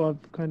people have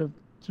kind of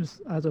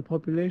just as a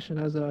population,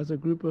 as a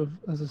group of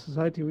as a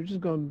society, we've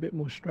just gotten a bit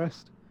more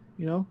stressed.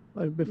 You know,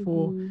 like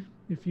before, Hmm.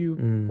 if you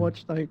Mm.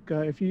 watched like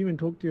if you even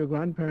talk to your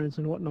grandparents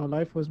and whatnot,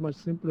 life was much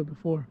simpler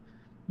before.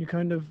 You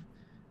kind of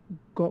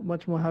got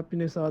much more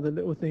happiness out of the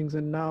little things,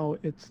 and now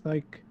it's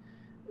like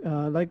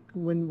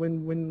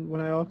when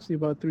I asked you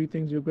about three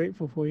things you're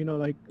grateful for, you know,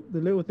 like the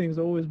little things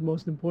are always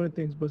most important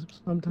things, but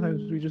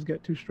sometimes we Mm. just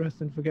get too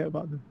stressed and forget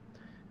about them.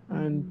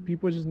 And Mm.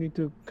 people just need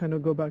to kind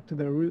of go back to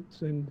their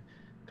roots and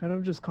kind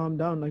of just calm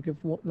down. Like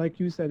like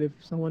you said, if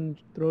someone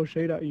throws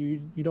shade at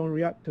you, you don't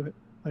react to it.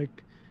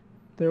 Like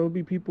there will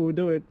be people who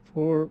do it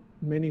for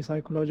many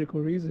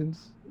psychological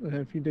reasons.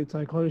 If you did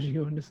psychology,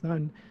 you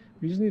understand.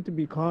 You just need to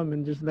be calm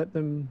and just let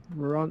them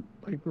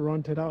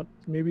rant it out.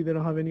 Maybe they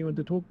don't have anyone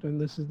to talk to, and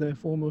this is their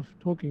form of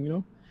talking, you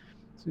know.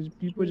 So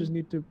people True. just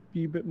need to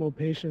be a bit more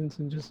patient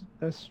and just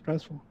less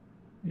stressful.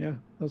 Yeah,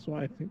 that's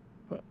what I think.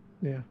 But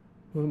yeah,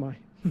 who am I?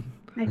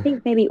 I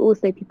think maybe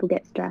also people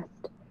get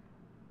stressed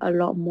a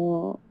lot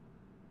more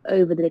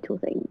over the little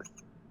things.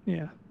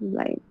 Yeah,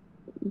 Like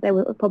there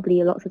were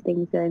probably lots of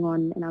things going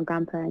on in our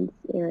grandparents'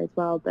 era as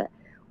well, but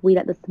we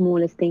let the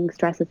smallest things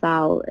stress us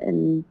out,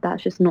 and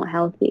that's just not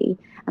healthy.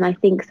 And I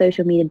think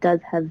social media does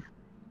have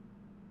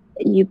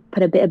you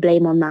put a bit of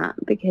blame on that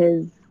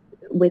because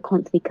we're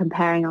constantly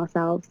comparing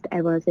ourselves to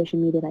everyone on social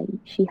media. Like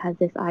she has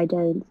this, I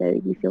don't, so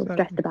you feel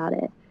stressed exactly. about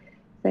it.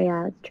 So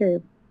yeah, it's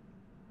true.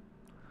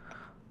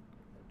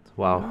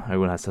 Wow,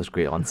 everyone has such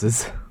great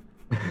answers.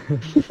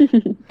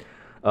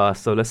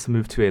 So let's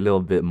move to a little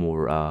bit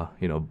more,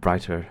 you know,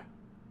 brighter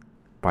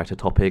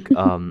topic.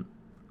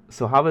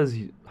 So how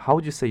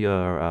would you say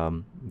your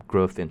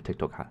growth in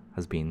TikTok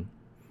has been?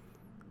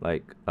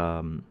 Like,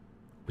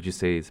 would you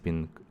say it's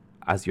been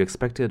as you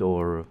expected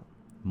or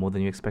more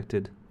than you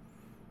expected?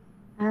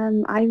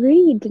 I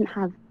really didn't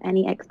have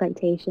any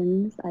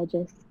expectations.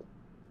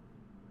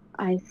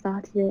 I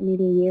started it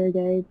maybe a year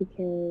ago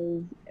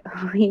because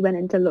we went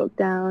into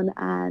lockdown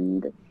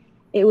and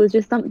it was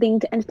just something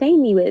to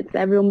entertain me with.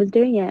 Everyone was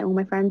doing it, all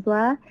my friends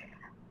were.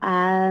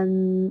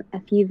 A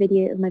few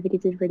videos, my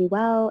videos did really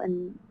well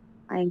and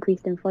I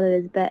increased in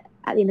followers, but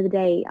at the end of the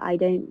day, I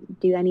don't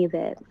do any of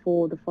it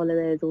for the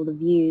followers or the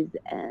views.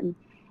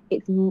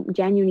 It's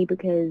genuinely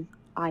because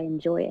I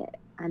enjoy it.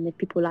 And if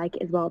people like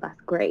it as well, that's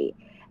great.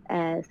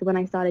 So when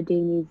I started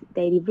doing these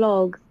daily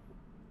vlogs,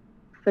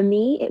 for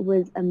me, it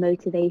was a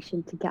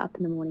motivation to get up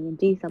in the morning and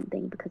do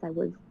something because I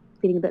was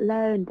feeling a bit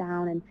low and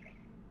down.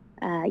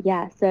 And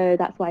yeah, so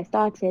that's why I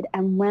started.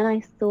 And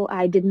when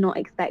I did not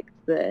expect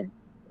the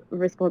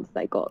response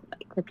I got,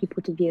 like for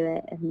people to view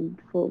it and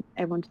for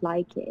everyone to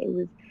like it. It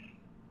was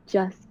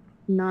just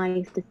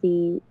nice to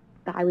see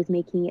that I was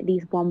making at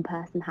least one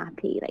person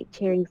happy, like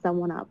cheering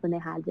someone up when they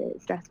had a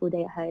stressful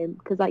day at home.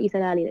 Because like you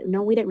said earlier,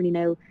 no, we don't really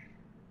know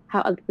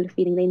how other people are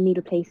feeling. They need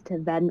a place to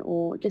vent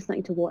or just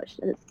something to watch.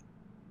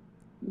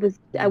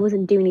 I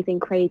wasn't doing anything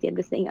crazy. I'm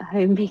just sitting at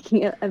home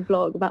making a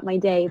vlog about my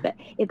day. But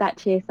if that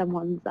cheers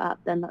someone's up,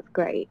 then that's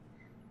great.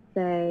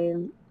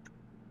 So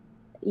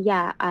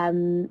yeah,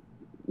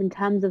 in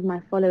terms of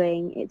my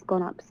following, it's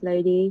gone up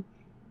slowly,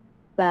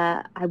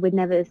 but I would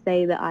never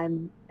say that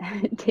I'm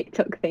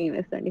TikTok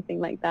famous or anything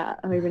like that,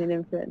 or even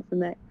an influencer.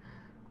 No.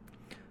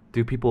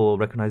 Do people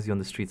recognize you on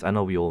the streets? I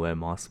know we all wear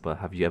masks, but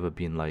have you ever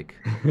been like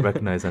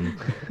recognized and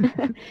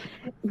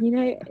You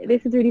know,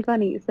 this is really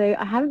funny. So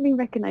I haven't been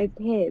recognized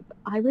here, but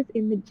I was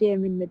in the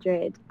gym in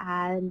Madrid,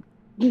 and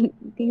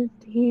these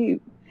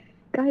two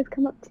guys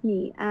come up to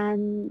me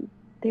and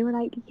they were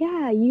like,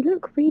 "Yeah, you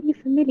look really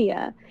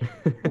familiar."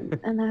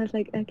 And I was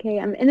like, "Okay."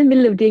 I'm in the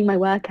middle of doing my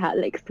workout,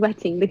 like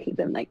sweating, looking at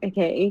them, like,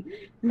 "Okay."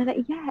 And they're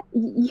like, "Yeah,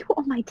 you're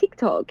on my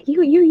TikTok.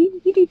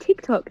 You do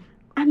TikTok."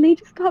 And they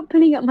just start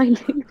pulling up my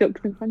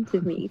TikToks in front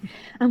of me.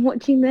 I'm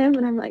watching them,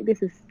 and I'm like,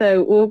 "This is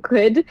so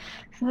awkward."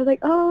 So I was like,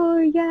 "Oh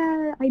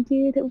yeah, I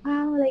do."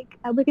 Wow, like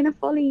we're gonna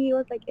follow you. I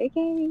was like,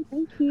 "Okay,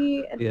 thank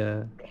you." And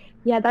Yeah.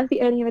 yeah, that's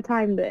the only other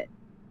time that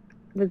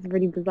was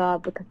really bizarre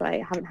because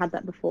I haven't had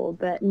that before.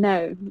 But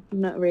no,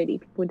 not really.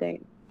 People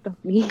don't stop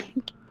me.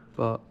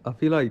 But I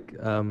feel like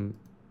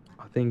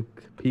I think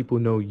people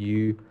know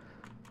you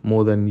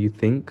more than you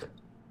think,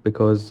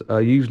 because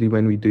usually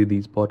when we do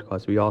these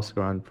podcasts, we ask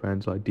around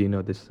friends like, "Do you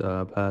know this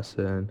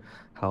person?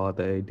 How are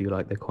they? Do you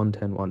like their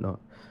content, whatnot?"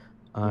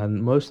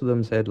 And most of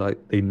them said like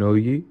they know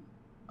you.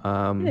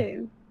 Um,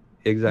 Oh,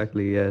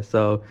 exactly, yeah.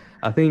 So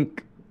I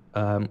think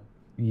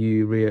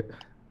you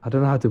I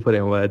don't know how to put it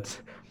in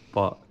words,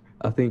 but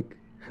I think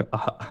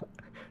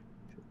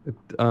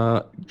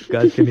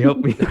guys, can you help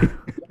me?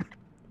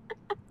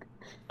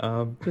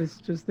 um,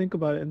 Just think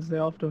about it and say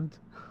afterwards.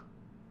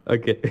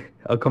 okay,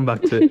 I'll come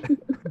back to it.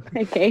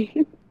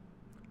 okay.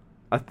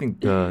 I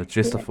think the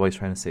gist Yeah. of what he's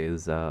trying to say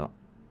is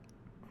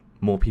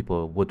more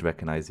people would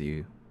recognize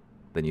you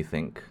than you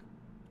think.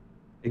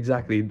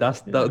 Exactly, Yeah,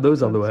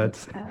 those are the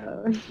that's it.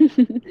 words.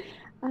 Oh.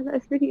 Oh,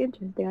 that's really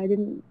interesting. I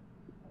didn't.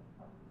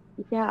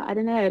 Yeah, I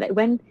don't know. Like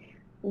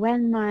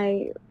when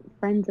my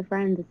friends of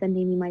friends are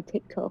sending me my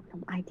TikTok,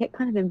 I get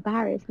kind of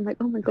embarrassed. I'm like,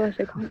 oh my gosh,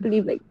 I can't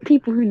believe like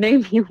people who know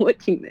me are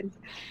watching this.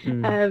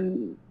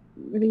 Mm.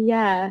 But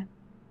yeah,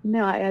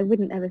 no, I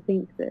wouldn't ever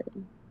think that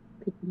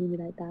people knew me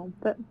like that.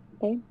 But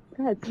okay,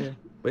 good. Yeah,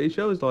 but it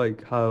shows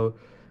like how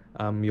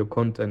your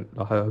content,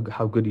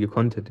 how good your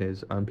content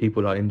is, and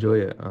people like enjoy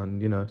it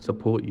and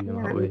support you in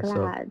Yeah, that I'm way. So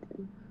glad.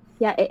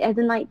 Yeah, as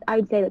in like I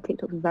would say that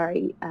TikTok's a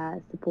very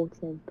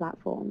supportive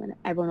platform, and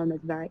everyone on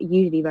there's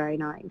usually very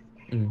nice.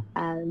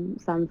 mm,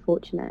 So I'm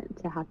fortunate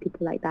to have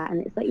people like that,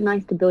 and it's like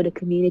nice to build a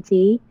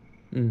community.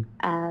 mm,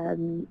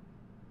 Um,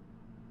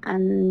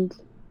 and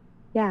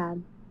yeah,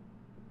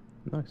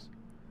 nice.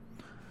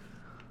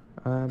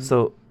 Um,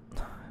 So,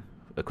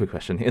 a quick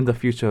question. In the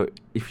future,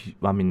 if you,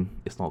 I mean,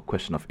 it's not a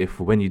question of if,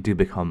 when you do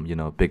become,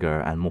 bigger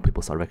and more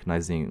people start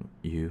recognizing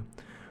you,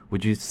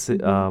 would you say,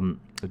 Mhm.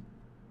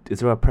 is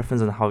there a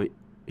preference on how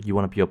you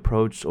want to be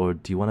approached, or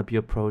do you want to be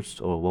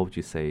approached, or what would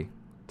you say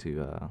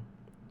to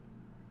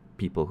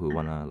people who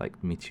want to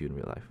like meet you in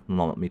real life?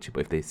 No, not meet you,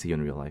 but if they see you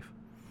in real life.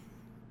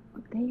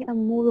 they are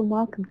more than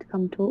welcome to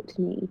come talk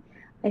to me.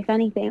 If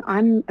anything,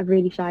 I'm a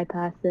really shy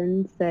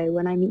person, so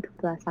when I meet people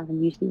for the first time,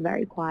 I'm usually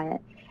very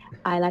quiet.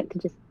 I like to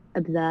just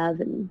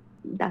observe, and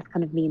that's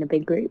kind of me in a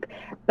big group.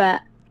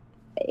 But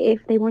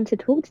if they want to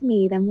talk to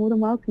me, they're more than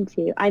welcome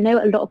to. I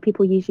know a lot of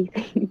people usually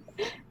think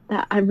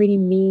that I'm really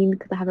mean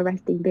because I have a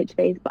resting bitch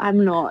face, but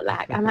I'm not.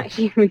 Like, I'm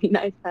actually a really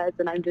nice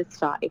person. I'm just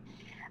shy.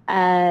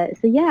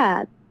 So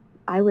yeah,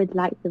 I would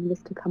like them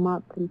just to come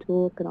up and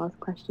talk and ask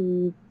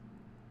questions,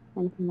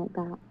 anything like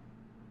that.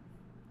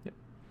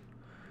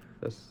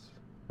 that's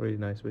a really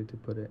nice way to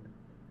put it.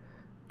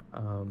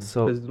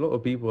 So, Because a lot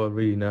of people are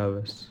really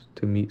nervous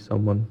to meet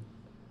someone.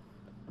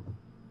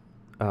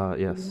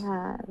 yes.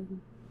 Yeah.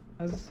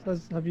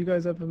 Have you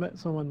guys ever met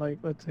someone like,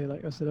 let's say,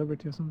 like a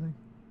celebrity or something?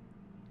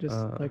 Just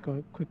Uh, like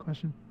a quick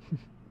question.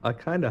 I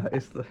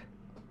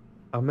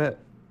met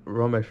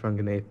Ramesh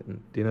Ranganathan.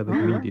 Do you know the Oh,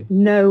 wow. comedian?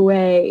 No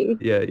way.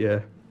 Yeah.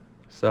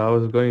 So I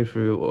was going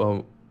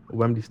through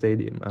Wembley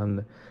Stadium,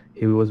 and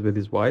he was with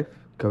his wife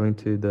going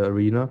to the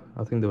arena.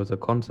 I think there was a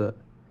concert,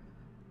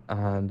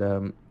 and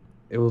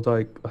it was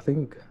like, I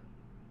think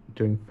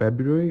during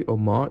February or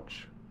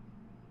March.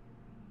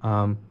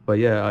 But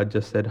yeah, I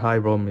just said hi,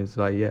 Rom. He's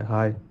like, yeah,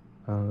 hi.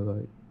 I was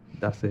like,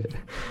 that's it.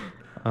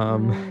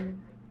 Um, Wow.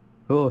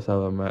 who else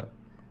have I met?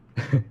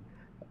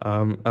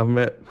 I've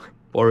met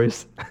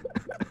Boris.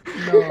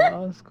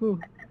 No, that's cool.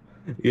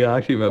 Yeah, I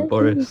actually met That's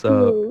really Boris.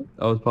 cool.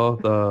 I was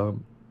part of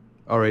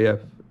the RAF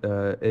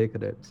Air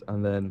Cadets,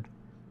 and then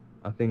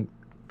I think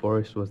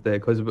Boris was there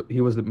because he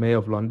was the mayor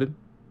of London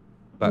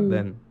back Mm.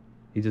 then.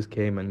 He just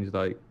came and he's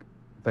like,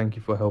 "Thank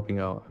you for helping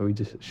out." And we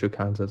just shook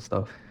hands and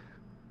stuff.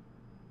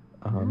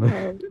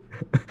 Wow.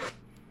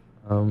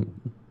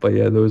 But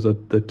yeah, those are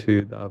the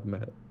two that I've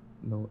met.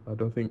 No, I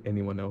don't think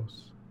anyone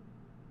else.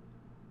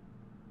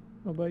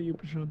 What about you,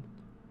 Prashant?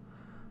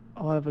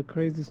 I have a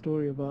crazy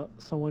story about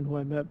someone who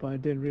I met but I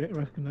didn't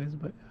recognize.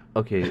 But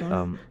Okay,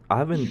 Prashant? I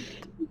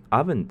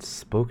haven't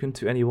spoken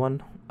to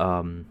anyone,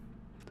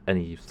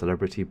 any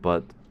celebrity,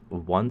 but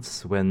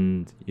once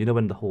when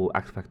when the whole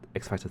X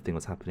Factor thing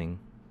was happening,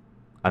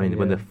 I Oh mean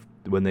when yeah,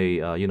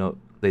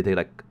 they they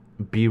like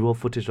B-roll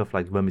footage of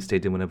like Wembley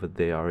Stadium whenever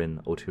they are in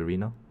O2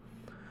 Arena.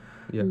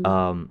 yeah.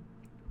 Um,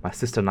 my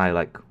sister and I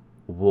like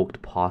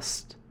walked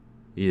past,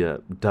 yeah,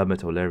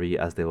 Dermot O'Leary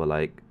as they were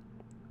like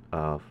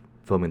uh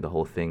filming the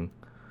whole thing.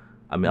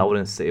 I mean, I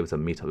wouldn't say it was a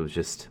meetup. It was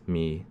just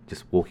me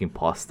just walking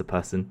past the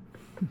person.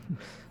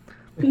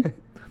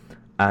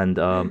 And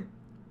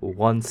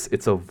once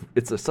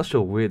such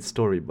a weird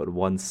story, but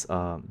once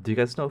do you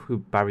guys know who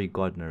Barry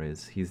Gardner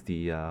is? He's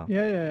the Oh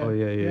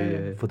yeah, yeah, yeah.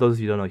 yeah. for those of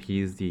you who don't know,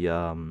 he's the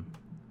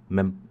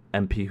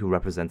MP who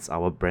represents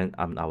our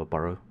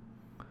borough.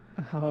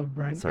 How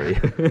Brent? Sorry,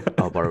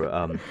 our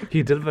borough.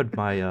 He delivered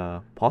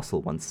my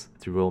parcel once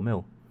through Royal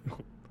Mail.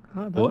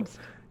 What? That's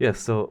Yeah,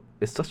 so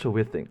it's such a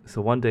weird thing.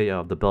 So one day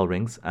the bell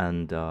rings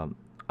and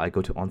I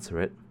go to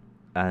answer it,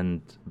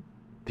 and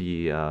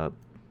the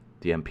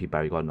MP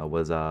Barry Gardner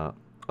was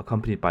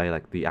accompanied by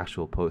like the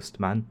actual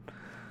postman,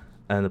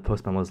 and the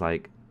postman was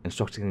like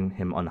instructing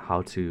him on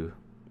how to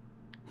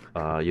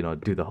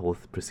do the whole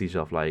procedure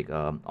of like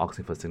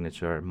asking for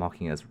signature,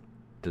 marking as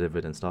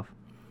delivered and stuff.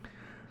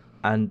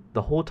 And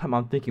the whole time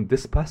I'm thinking,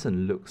 this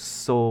person looks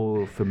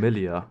so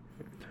familiar.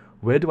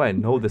 Where do I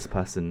know this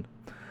person?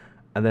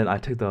 And then I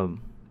take the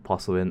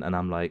parcel in, and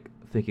I'm like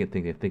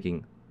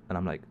thinking, and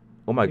I'm like,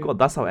 oh my You- god,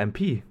 that's our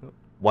MP.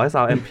 Why is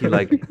our MP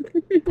like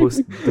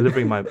post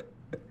delivering my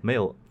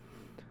mail?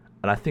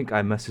 And I think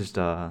I messaged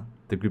our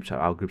group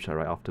chat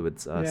right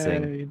afterwards,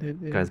 saying, you did.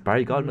 Yeah. guys,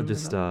 Barry I Gardner remember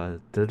just that.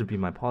 delivered me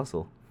my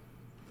parcel.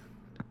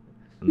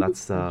 And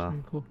that's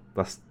Actually, cool.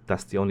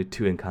 that's the only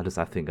two encounters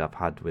I think I've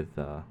had with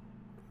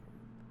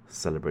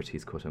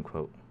celebrities, quote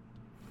unquote.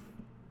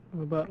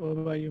 What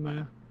about you,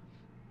 Maya?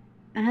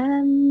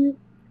 Um,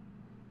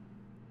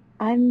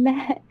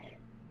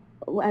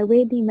 I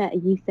weirdly met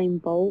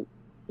Usain Bolt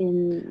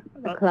in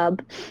a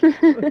club.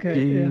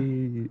 Okay, yeah.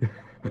 Gee.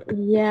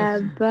 Yeah,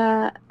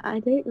 but I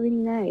don't really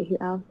know who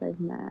else I've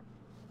met.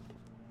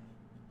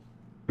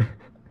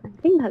 I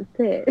think that's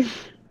it.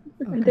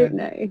 I Okay. don't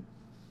know.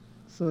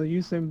 So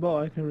Usain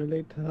Bolt, I can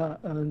relate to that.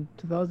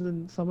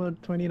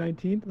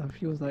 2019, that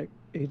feels like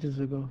ages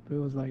ago, but it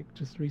was like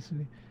just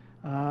recently.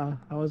 I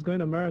was going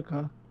to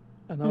America,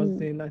 and I was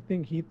Mm. in, I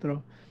think,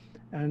 Heathrow,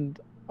 and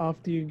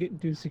after you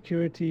do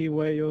security,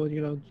 wear your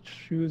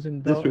shoes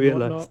and Just belt and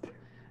whatnot, realized.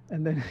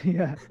 and then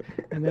yeah,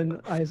 and then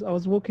I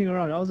was walking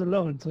around. I was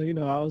alone, so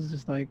I was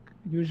just like,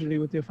 usually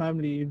with your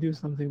family you do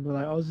something, but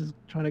like I was just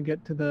trying to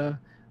get to the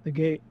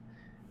gate,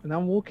 and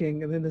I'm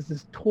walking, and then there's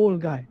this tall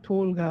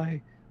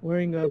guy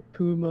wearing a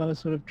Puma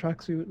sort of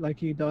tracksuit like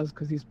he does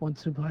because he's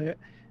sponsored by it,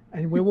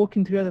 and we're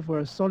walking together for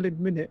a solid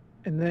minute,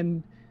 and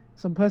then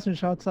some person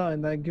shouts out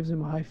and like gives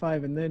him a high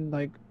five, and then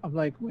like I'm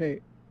like,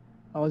 wait,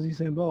 I was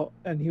Usain Bolt,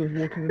 and he was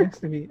walking next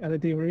to me, and I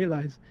didn't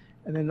realize.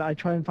 And then I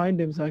try and find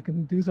him so I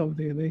can do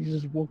something, and then he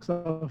just walks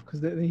off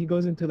because then he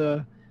goes into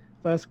the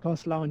first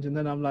class lounge, and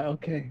then I'm like,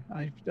 okay,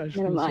 I just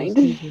Never feel so mind.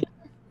 stupid.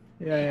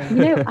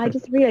 Yeah, I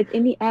just realized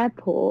in the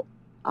airport,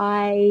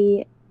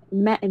 I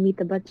met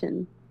Amita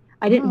Bachchan.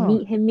 I didn't Ah,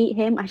 meet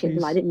him. Actually, I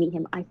he's didn't meet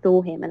him. I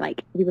saw him, and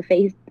like we were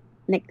faced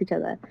next to each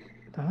other.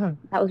 damn.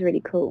 That was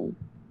really cool.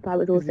 But I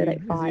was Is also he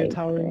like is he a 5,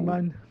 towering so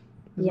man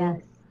as well?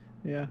 yes,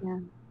 Yeah. yeah.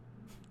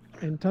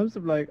 In terms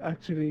of like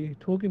actually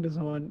talking to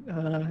someone,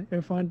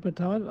 Irfan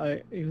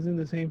Pathan, he was in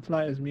the same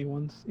flight as me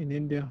once in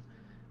India,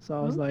 so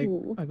I was like,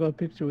 Oh, I got a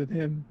picture with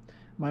him.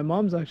 My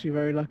mom's actually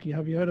very lucky.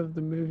 Have you heard of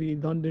the movie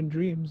London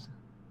Dreams?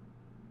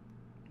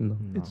 No.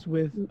 No. It's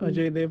with mm-mm.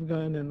 Ajay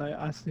Devgan and like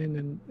Asin,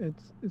 and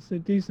it's a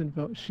decent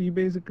film. She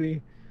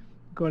basically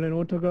got an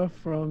autograph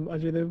from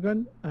Ajay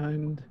Devgan,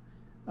 and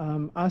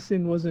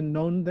Asin wasn't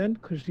known then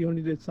because she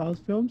only did South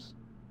films.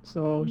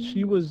 So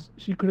she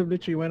could have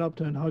literally went up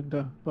to her and hugged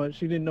her, but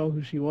she didn't know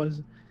who she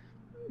was.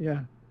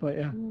 Yeah, but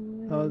yeah,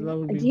 that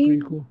would be pretty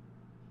cool.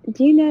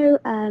 Do you know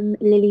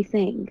Lily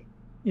Singh?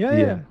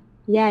 Yeah,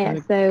 Yeah. Yeah.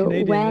 The So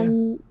Canadian,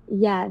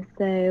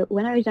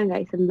 when I was younger, I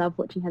used to love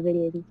watching her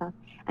videos and stuff.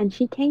 And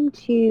she came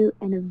to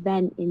an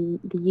event in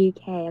the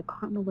UK. I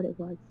can't remember what it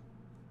was.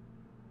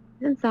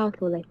 It was in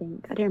Southall, I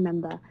think. I don't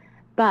remember.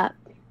 But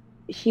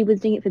she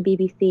was doing it for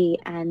BBC,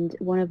 and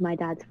one of my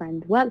dad's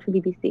friends worked for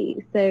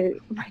BBC. So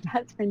my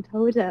dad's friend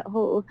told her,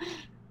 "Oh,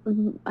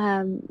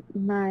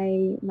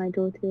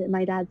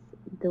 my dad's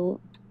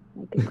daughter,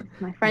 my goodness,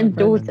 my friend's friend's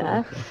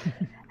daughter,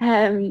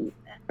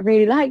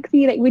 really likes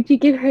you. Like, would you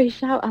give her a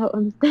shout out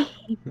on stage?"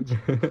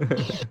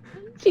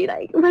 She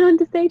like went on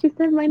to stage and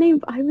said my name,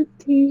 but I was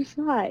too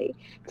shy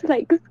to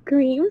like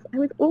scream. I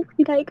was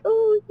awkwardly like,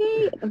 "Oh,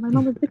 yay!" And my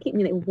mum was looking at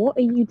me like, "What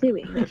are you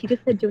doing?" Like, she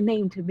just said your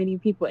name to many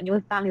people, and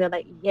your family were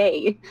like,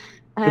 "Yay!"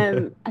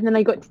 And then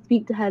I got to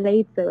speak to her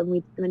later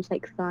when she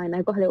like signed.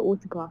 I got her little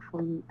autograph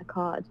on a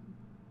card.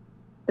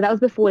 But that was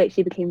before it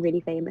actually became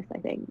really famous, I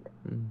think.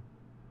 Mm.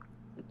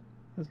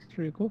 That's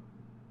really cool.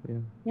 Yeah.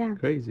 Yeah.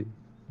 Crazy.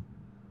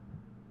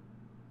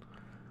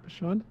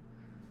 Sean?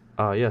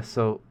 Yeah,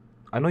 so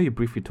I know you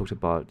briefly talked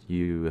about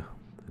you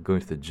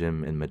going to the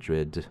gym in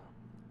Madrid,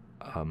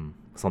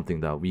 something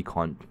that we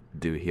can't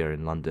do here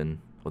in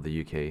London or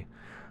the UK.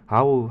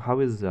 How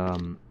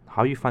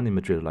are you finding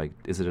Madrid? Like,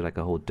 is it like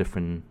a whole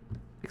different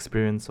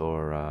experience,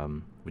 or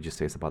would you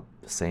say it's about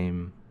the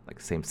same, like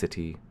same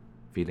city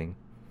feeling?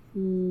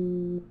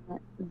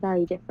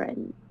 Very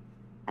different.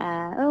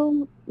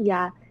 Oh,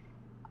 yeah.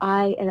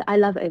 I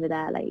love it over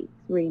there. Like,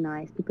 it's really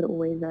nice. People are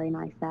always very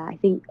nice there. I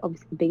think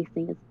obviously the biggest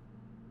thing is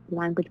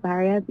language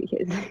barrier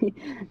because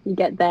you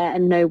get there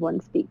and no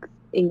one speaks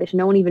English.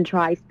 No one even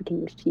tries to speak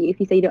English to you. If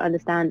you say you don't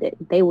understand it,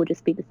 they will just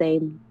speak the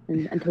same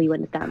until you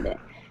understand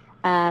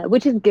it,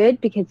 which is good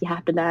because you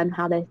have to learn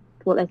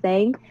what they're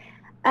saying.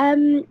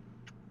 Um,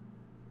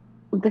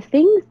 the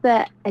things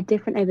that are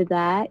different over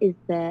there is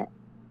that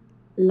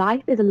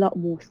life is a lot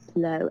more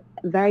slow,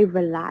 very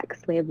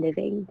relaxed way of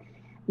living.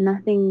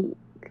 Nothing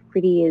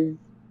really is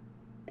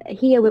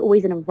here. We're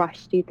always in a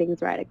rush to do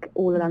things, right? Like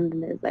all the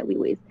Londoners, like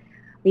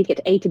we get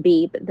to A to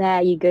B, but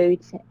there you go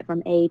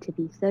from A to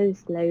B so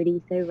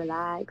slowly, so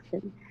relaxed,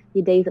 and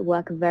your days at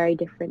work are very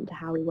different to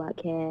how we work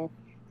here.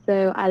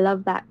 So I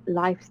love that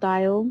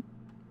lifestyle.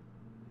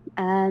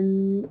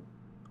 Um,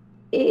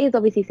 it is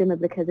obviously similar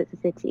because it's a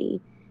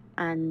city,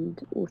 and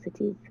all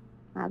cities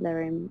have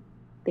their own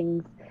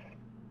things.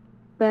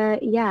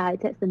 But yeah,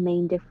 that's the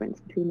main difference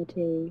between the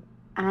two.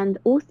 And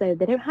also,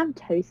 they don't have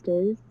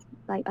toasters.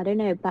 Like, I don't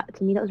know, that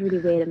to me that was really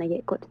weird.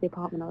 And got to the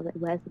apartment, I was like,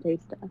 "Where's the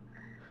toaster?"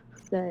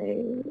 So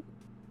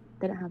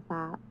they don't have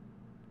that.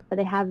 But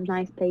they have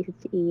nice places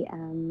to eat,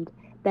 and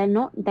they're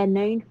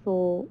known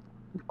for,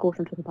 of course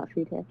I'm talking about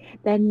food here,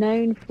 they're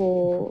known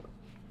for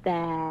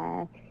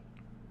their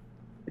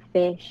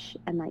fish,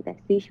 and like their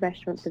sushi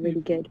restaurants are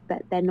really good,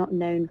 but they're not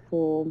known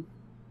for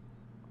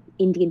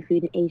Indian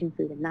food and Asian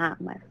food, and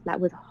that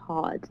was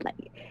hard.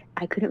 Like,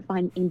 I couldn't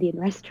find an Indian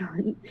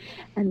restaurant,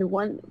 and the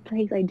one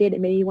place I did,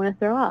 it made me want to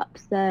throw up.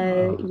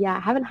 So yeah, I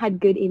haven't had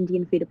good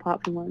Indian food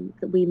apart from ones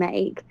that we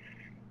make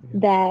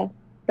there,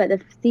 but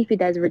the seafood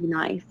there is really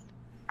nice,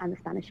 and the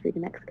Spanish food, the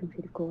Mexican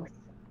food, of course.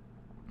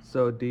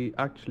 So do you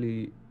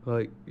actually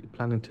like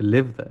planning to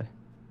live there,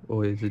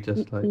 or is it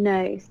just like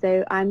No,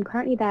 so I'm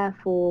currently there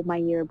for my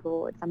year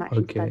abroad. I'm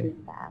actually okay?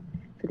 studying there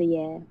for the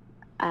year.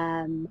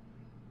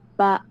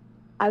 But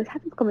I was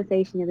having this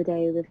conversation the other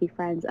day with a few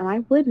friends, and I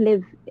would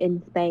live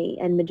in Spain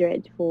and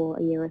Madrid for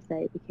a year or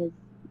so because,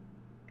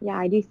 yeah,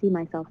 I do see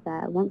myself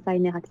there. Once I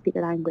know how to speak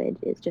the language,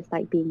 it's just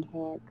like being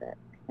here, but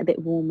a bit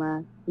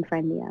warmer and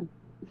friendlier.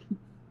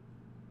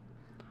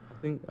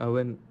 I think I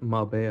went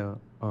Marbella,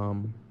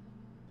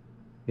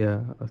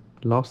 yeah,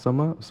 last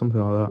summer, something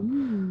like that.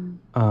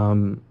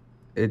 Mm.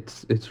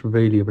 It's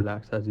really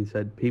relaxed, as you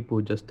said. People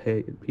are just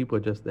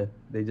there.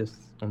 They just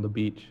on the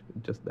beach,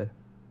 just there.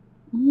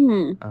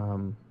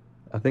 Mm.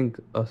 I think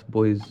us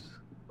boys,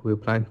 we're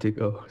planning to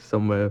go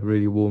somewhere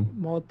really warm,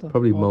 Malta.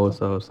 probably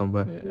Malta or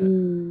somewhere. Yeah.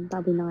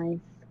 That'd be nice.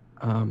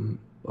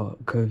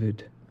 But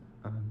COVID.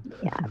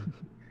 Yeah,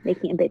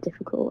 making it a bit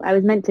difficult. I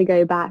was meant to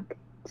go back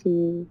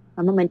I'm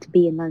not meant to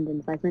be in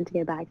London, so I was meant to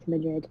go back to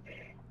Madrid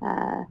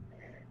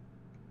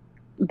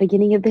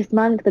beginning of this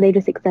month, but they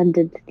just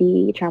extended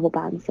the travel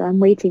ban. So I'm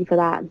waiting for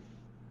that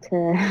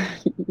to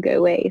go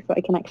away so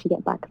I can actually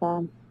get back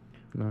there.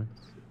 Nice.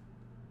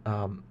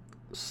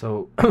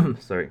 So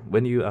sorry,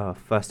 when you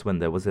first went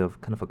there, was it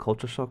kind of a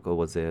culture shock, or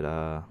was it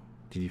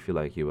did you feel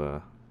like you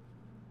were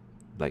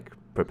like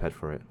prepared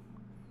for it?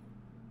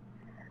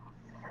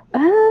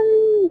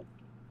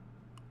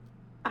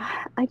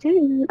 I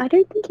don't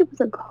think it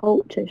was a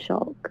culture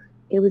shock.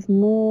 It was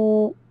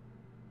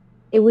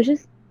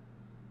just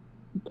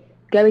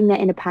going there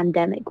in a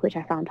pandemic, which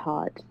I found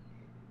hard.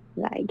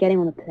 Like getting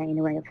on a plane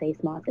and wearing a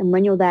face mask. And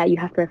when you're there, you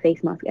have to wear a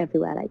face mask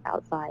everywhere, like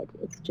outside.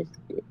 It's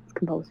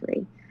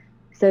compulsory.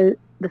 So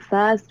the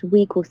first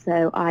week or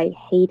so, I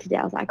hated it.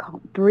 I was like, I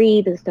can't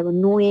breathe. It's so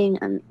annoying.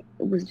 And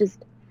it was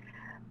just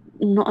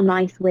not a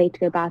nice way to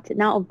go about it.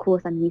 Now, of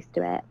course, I'm used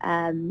to it.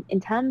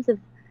 In terms of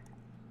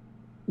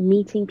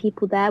meeting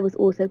people there was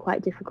also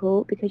quite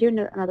difficult because you're in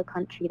another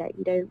country that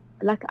you don't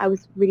like. I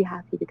was really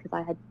happy because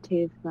I had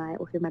three of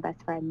my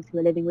best friends who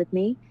were living with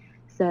me,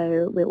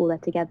 so we're all there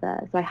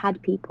together. So I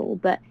had people,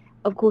 but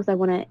of course I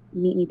want to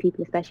meet new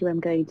people, especially when I'm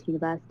going to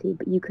university,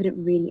 but you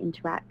couldn't really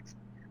interact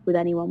with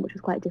anyone, which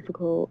was quite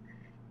difficult.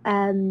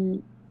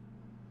 But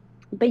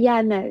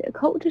yeah, no,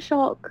 culture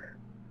shock,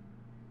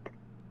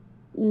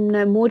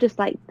 no, more just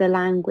like the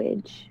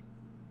language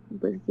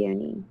was the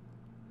only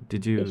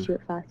Did you issue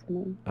at first for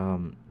me.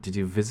 did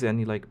you visit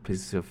any like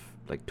places of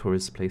like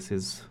tourist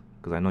places?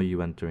 Because I know you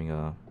went during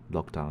a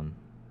lockdown.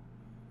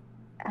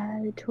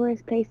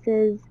 Tourist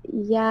places,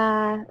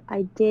 yeah,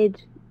 I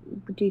did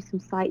do some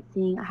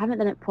sightseeing. I haven't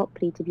done it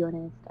properly, to be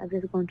honest. I've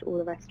just gone to all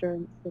the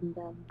restaurants and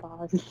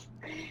bars.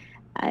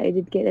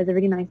 There's a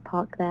really nice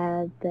park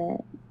there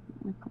that,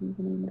 I can't remember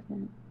the name of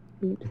it.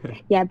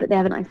 Yeah, but they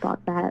have a nice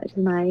park there, which is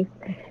nice.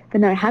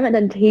 But no, I haven't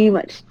done too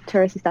much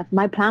touristy stuff.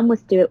 My plan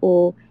was to do it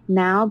all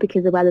now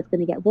because the weather's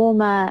going to get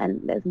warmer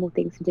and there's more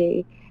things to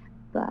do.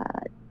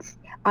 But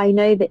I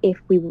know that if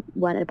we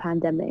weren't in a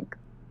pandemic,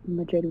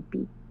 Madrid would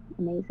be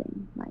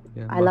amazing. Like,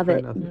 Yeah, I my love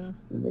it friend, Yeah.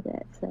 with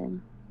it. So,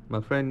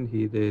 my friend,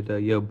 he did a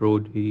year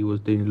abroad. He was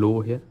doing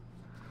law here,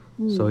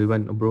 so he mm,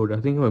 went abroad. I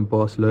think he went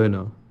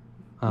Barcelona,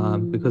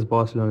 mm, because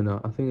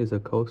Barcelona, I think, is a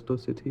coastal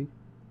city,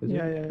 is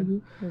Yeah, it? yeah.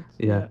 mhm. It's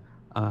Yeah.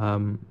 yeah.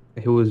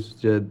 He was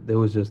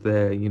just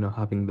there,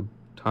 having the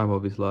time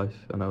of his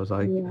life, and I was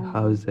like, Yeah.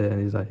 "How's it?"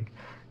 And he's like,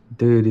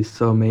 "Dude, it's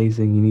so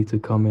amazing. You need to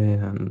come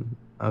here." And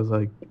I was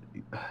like,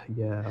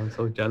 "Yeah, I'm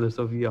so jealous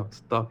of you. I'm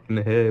stuck in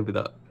here with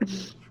that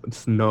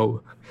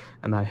snow,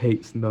 and I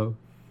hate snow."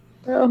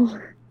 Oh,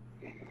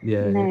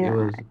 Yeah, it no,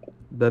 was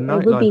the it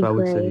would nightlife, be I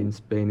would say, great. in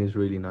Spain is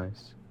really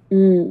nice.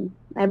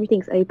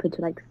 Everything's open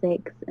to like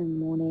 6 in the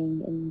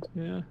morning, and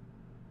Yeah.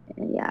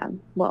 yeah,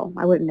 well,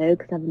 I wouldn't know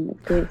because I haven't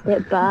experienced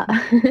it, but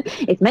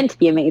it's meant to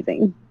be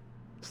amazing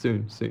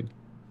Soon, soon.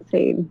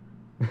 soon.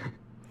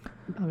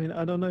 I mean,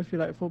 I don't know if you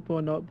like football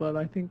or not, but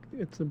I think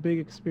it's a big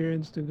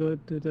experience to go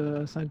to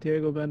the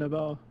Santiago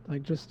Bernabeu,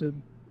 like just to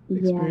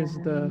experience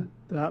Yeah,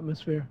 the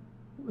atmosphere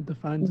with the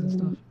fans and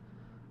stuff. mm,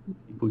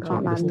 People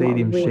can't lie, the I'm not a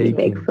stadium really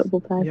big shaking. football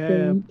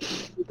Yeah, person.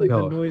 like the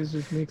Oh. noise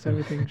just makes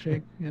everything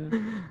shake. Yeah.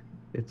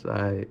 It's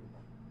like,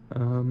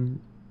 um,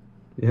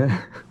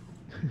 yeah.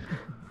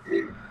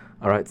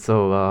 All right,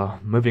 so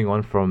moving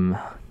on from,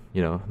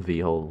 the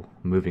whole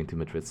moving to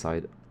Madrid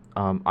side,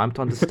 I'm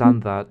to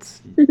understand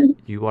that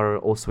you are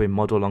also a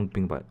model along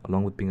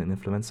with being an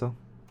influencer.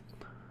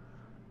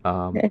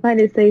 I find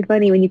it so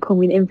funny when you call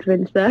me an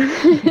influencer.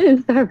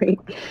 Sorry,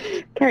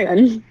 carry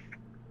on.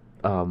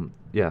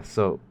 Yeah.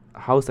 So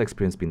how's the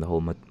experience been,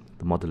 the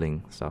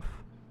modeling stuff?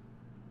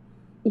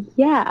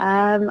 Yeah,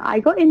 I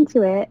got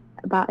into it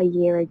about a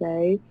year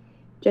ago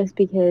just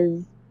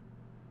because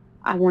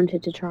I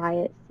wanted to try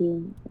it,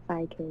 see if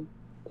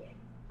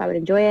I would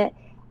enjoy it.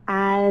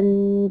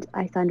 And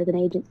I signed with an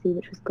agency,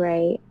 which was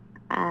great.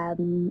 A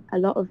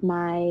lot of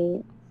my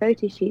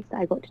photo shoots that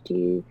I got to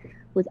do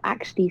was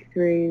actually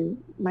through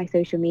my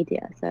social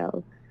media.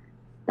 So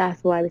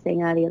that's what I was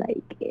saying earlier.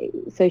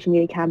 Like, social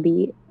media can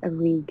be a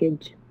really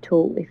good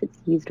tool if it's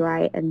used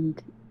right,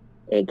 and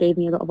it gave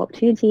me a lot of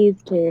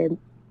opportunities to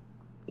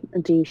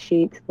do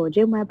shoots for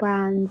gym wear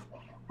brands,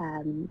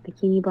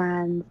 bikini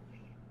brands.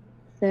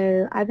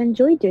 So I've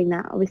enjoyed doing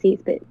that. Obviously,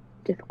 it's a bit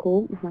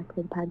difficult with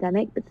the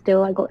pandemic, but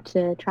still, I got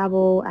to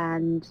travel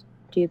and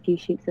do a few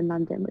shoots in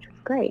London, which was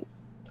great.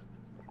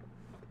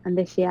 And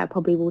this year, I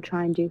probably will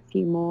try and do a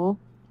few more,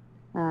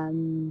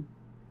 um,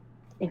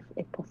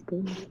 if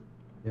possible.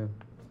 Yeah,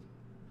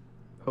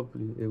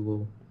 hopefully it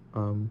will.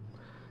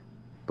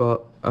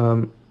 But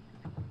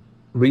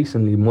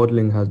recently,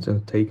 modeling has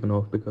just taken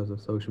off because of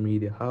social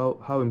media.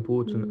 How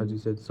important, as you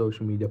Mm. said,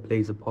 social media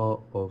plays a part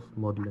of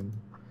modeling?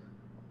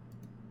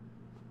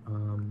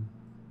 Um,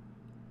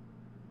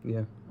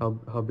 yeah,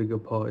 how big a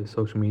part is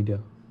social media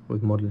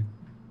with modeling?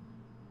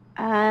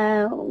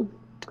 Uh,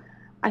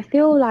 I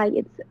feel like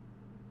it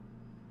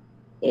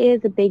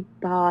is a big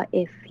part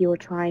if you're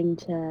trying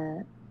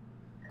to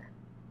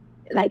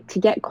to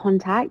get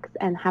contacts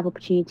and have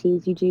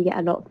opportunities. You do get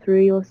a lot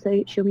through your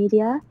social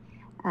media.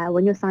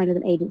 When you're signed with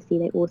an agency,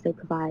 they also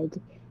provide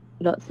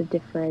lots of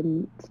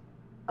different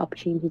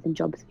opportunities and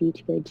jobs for you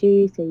to go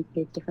do. So you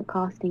can go to different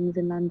castings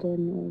in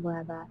London or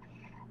wherever.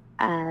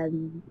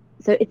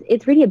 So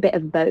it's really a bit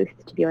of both,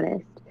 to be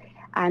honest.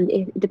 And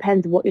it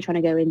depends what you're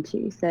trying to go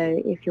into. So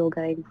if you're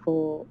going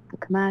for the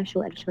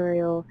commercial,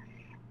 editorial,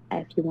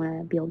 if you want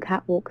to be on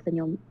catwalks, then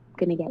you're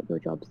going to get your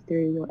jobs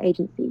through your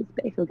agencies.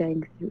 But if you're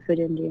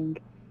doing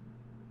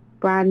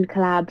brand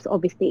collabs,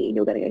 obviously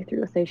you're going to go through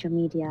your social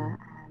media,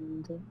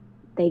 and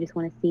they just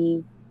want to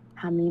see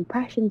how many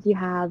impressions you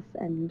have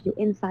and your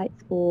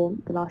insights for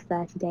the last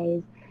 30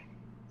 days.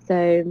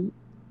 So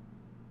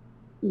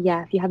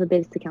yeah, if you have a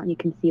business account, you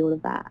can see all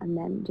of that and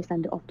then just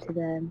send it off to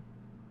the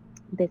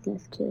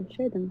business to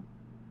show them.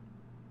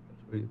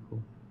 That's really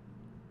cool.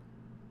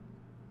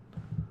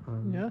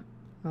 Yeah.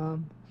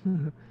 Um,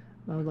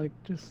 I was like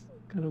just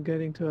kind of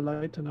getting to a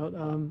lighter note.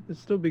 It's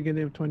still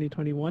beginning of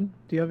 2021.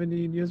 Do you have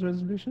any New Year's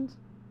resolutions?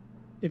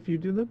 If you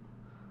do them?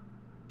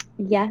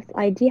 Yes,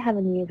 I do have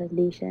a New Year's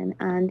resolution,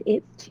 and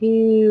it's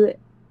to,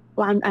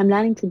 well, I'm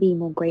learning to be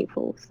more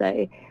grateful.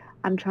 So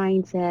I'm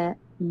trying to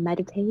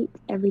meditate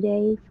every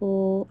day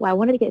I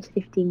wanted to get to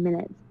 15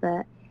 minutes,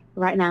 but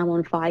right now I'm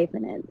on 5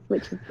 minutes,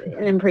 which is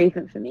an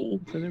improvement for me.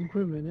 It's an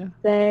improvement, yeah.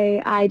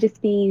 So I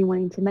just been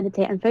wanting to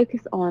meditate and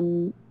focus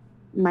on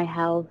my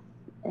health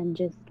and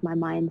just my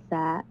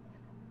mindset.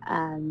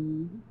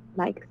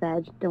 Like I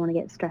said, don't want to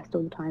get stressed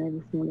all the time over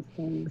the smallest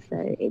things.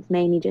 So it's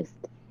mainly just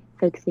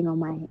focusing on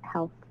my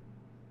health.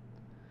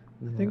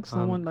 I Yeah. think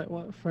someone like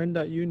a friend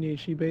at uni,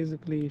 she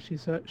basically she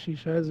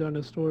shares it on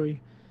a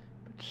story.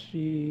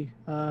 She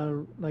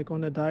like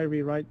on a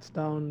diary writes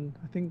down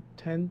I think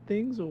 10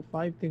 things or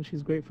 5 things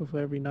she's grateful for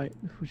every night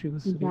before she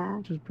goes to sleep, Yeah,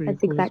 which is pretty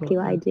that's cool as well. exactly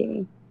what I Yeah.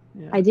 do.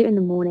 Yeah. I do it in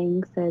the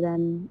morning, so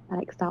then I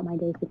like start my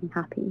day feeling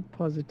happy.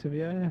 Positive.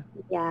 Yeah.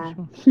 Yeah.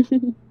 Sure.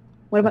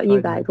 What about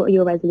you guys? What are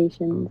your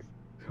resolutions?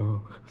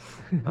 Oh.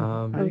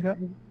 Anika?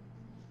 Okay.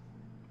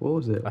 What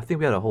was it? I think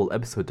we had a whole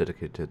episode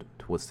dedicated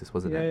towards this,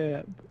 wasn't it?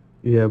 Yeah.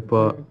 Yeah,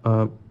 but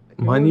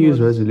my yours New Year's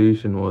was-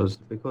 resolution was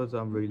because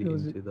I'm really It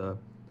was- into the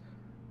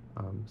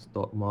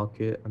stock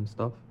market and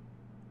stuff.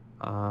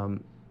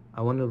 I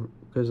want to,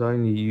 because I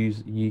only use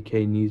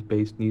UK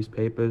news-based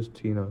newspapers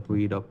to,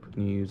 read up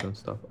news and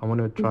stuff. I want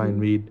to try and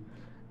Mhm. read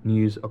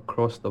news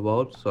across the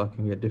world so I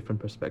can get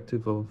different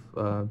perspective of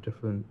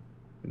different,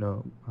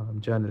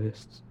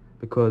 journalists.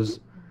 Because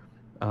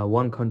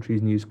one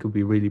country's news could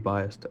be really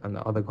biased and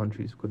the other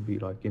countries could be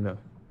like,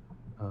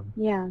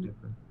 Yeah.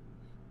 different.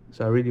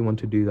 So I really want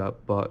to do that,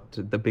 but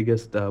the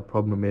biggest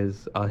problem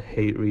is I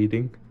hate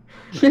reading.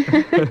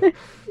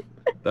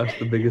 That's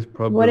the biggest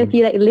problem. What if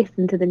you like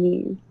listen to the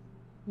news?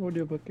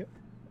 Audiobook. Yeah.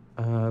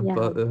 Yeah.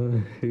 But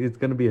it's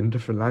gonna be in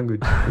different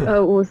language.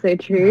 Oh, also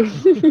true.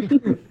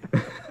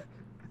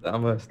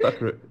 I'm stuck.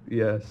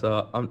 Yeah,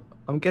 so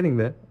I'm getting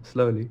there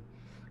slowly.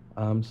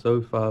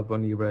 So far I've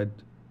only read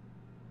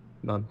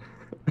none.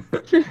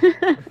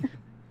 At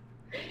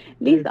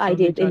least It's the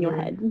idea only is in your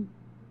January. head.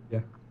 Yeah.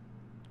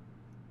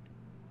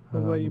 What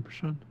about you, Um,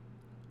 Prashant?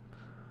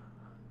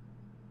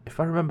 If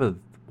I remember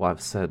what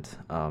I've said,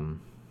 I'm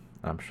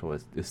sure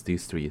it's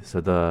these three. So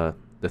the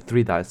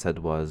three that I said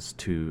was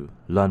to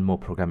learn more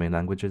programming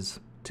languages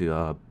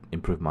to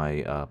improve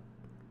my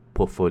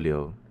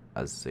portfolio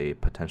as a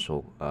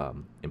potential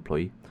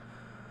employee.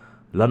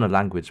 Learn a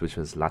language which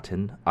was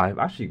Latin. I've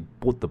actually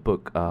bought the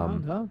book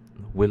No.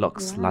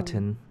 Willock's Wow.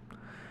 Latin.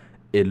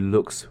 It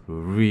looks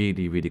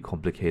really, really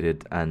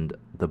complicated, and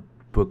the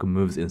book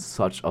moves in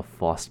such a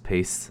fast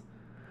pace.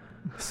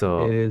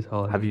 So It is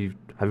hard. have you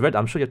read?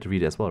 I'm sure you have to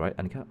read it as well, right,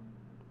 Anika?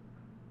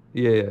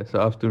 Yeah. So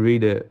I have to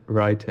read it,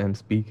 write it, and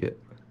speak it.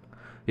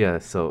 Yeah.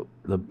 So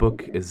the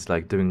book is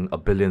like doing a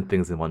billion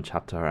things in one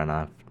chapter, and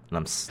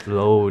I'm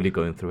slowly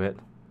going through it.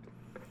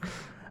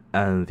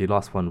 And the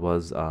last one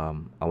was I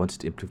wanted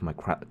to improve my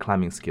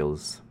climbing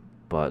skills,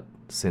 but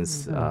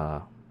since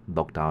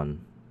lockdown,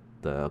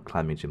 the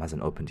climbing gym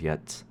hasn't opened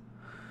yet,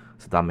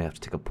 so that may have to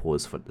take a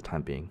pause for the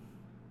time being.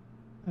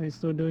 Are you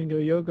still doing your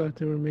yoga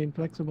to remain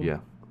flexible? Yeah,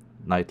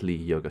 nightly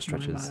yoga My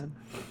stretches. man.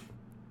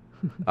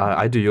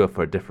 I do yoga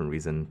for a different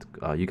reason.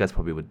 You guys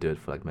probably would do it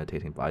for like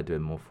meditating, but I do it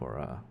more for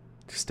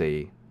to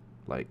stay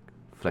like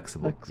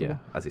flexible. Yeah, Flexible.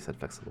 as you said,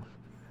 flexible.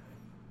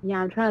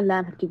 Yeah, I'm trying to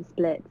learn how to do the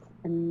splits,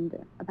 and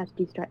I've had to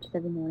do stretches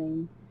every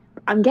morning.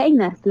 I'm getting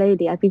there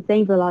slowly. I've been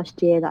saying for the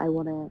last year that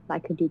I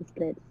could do the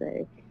splits,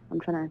 so I'm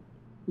trying to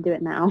do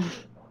it now.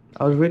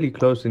 I was really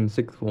close in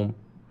sixth form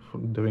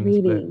doing the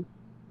split. Really?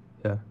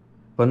 Yeah,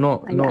 but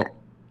not I not get-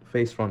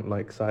 face front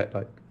like side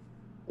like.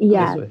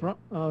 Yeah. way. Front?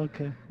 Oh,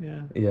 okay.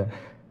 Yeah. Yeah.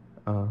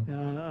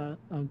 Yeah.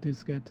 I'm too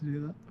scared to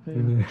do that.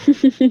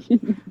 But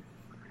Yeah.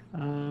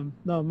 yeah.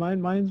 No,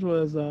 mine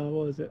was what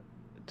was it?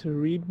 To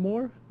read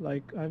more.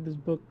 Like I have this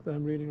book that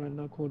I'm reading right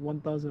now called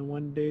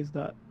 1001 Days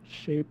That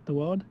Shaped the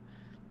World.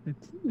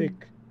 It's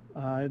thick.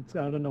 I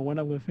don't know when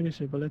I'm gonna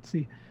finish it, but let's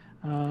see.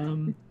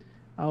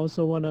 I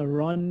also want to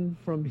run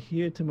from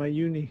here to my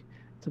uni.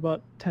 It's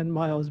about 10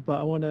 miles, but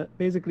I want to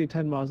basically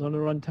 10 miles. I want to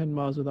run 10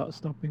 miles without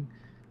stopping.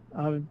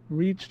 I've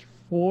reached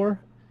 4,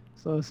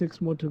 so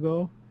 6 more to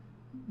go.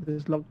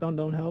 This lockdown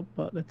don't help,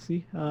 but let's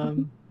see.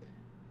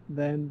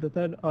 Then the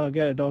third,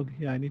 get a dog.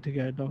 Yeah, I need to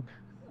get a dog.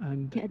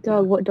 And Get a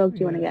dog. What dog do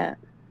you want to yeah. get?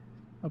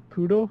 A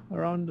poodle,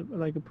 around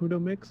like a poodle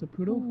mix, a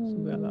poodle,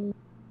 something like that.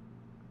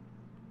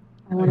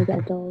 I want to get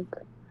a dog.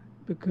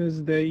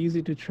 Because they're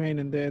easy to train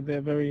and they're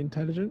very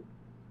intelligent.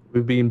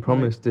 We've been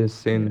promised this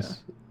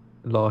since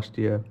last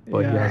year, but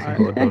he Yeah,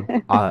 hasn't got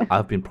a dog.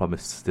 I've been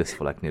promised this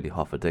for like nearly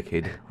half a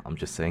decade. I'm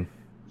just saying.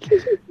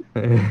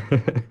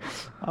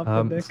 After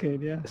a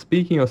decade, yeah.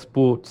 Speaking of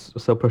sports,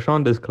 so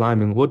Prashant is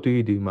climbing. What do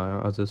you do,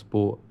 Maya, as a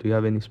sport? Do you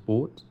have any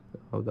sports?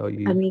 How about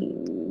you? I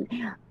mean,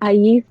 I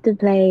used to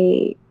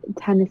play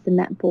tennis and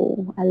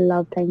netball. I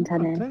love playing Oh,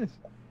 tennis. tennis.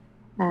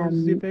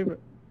 Who's your Um, favorite?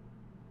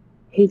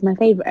 who's my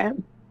favorite?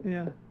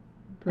 Yeah.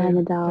 Nadal.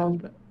 tennis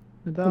player.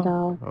 Nadal.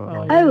 Nadal.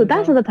 Oh, yeah, Oh,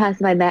 that's Nadal. the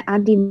person I met,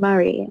 Andy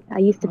Murray. I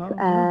used to,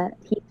 Oh,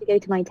 he used to go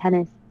to my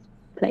tennis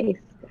place,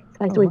 so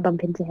I used to Oh, always wow.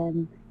 bump into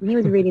him. And he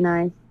was really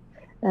nice.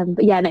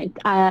 But yeah, no,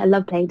 I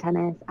love playing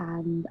tennis,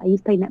 and I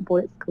used to play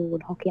netball at school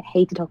and hockey. I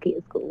hated hockey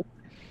at school.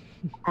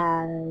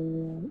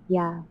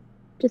 Yeah,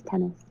 just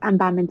tennis and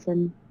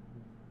badminton.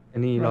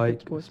 Any Racket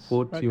like sports,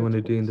 sports you racket want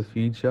to do in the sports.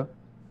 future?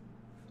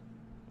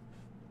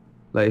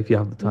 Like if you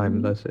have the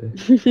time, Mhm. let's say.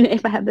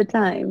 If I had the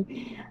time.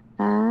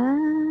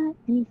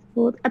 Any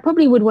sports? I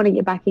probably would want to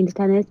get back into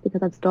tennis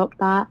because I've stopped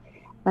that.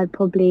 I'd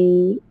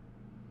probably.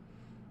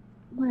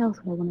 What else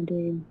would I want to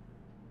do?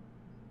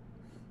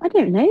 I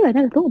don't know. I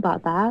never thought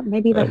about that.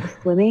 Maybe like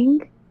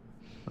swimming.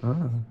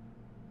 Ah,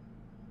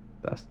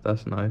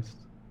 that's nice.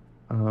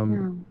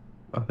 Yeah.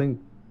 I think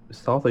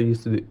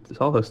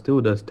Souther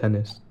still does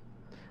tennis.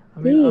 I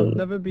mean, I've Really?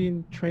 never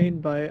been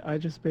trained by. I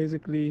just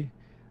basically,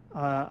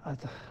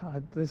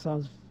 this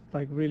sounds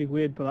like really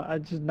weird, but I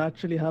just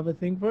naturally have a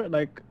thing for it.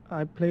 Like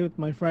I play with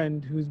my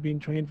friend who's been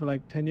trained for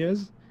like 10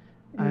 years,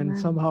 Oh, and wow.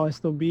 somehow I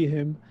still beat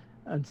him.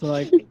 And so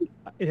like,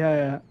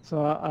 yeah.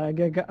 So I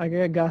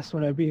get gas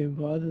when I beat him,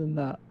 but other than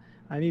that,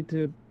 I need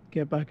to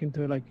get back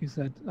into it. Like you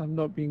said, I'm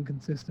not being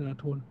consistent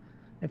at all.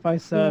 If I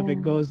serve, it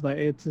Yeah. goes like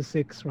 8 to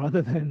 6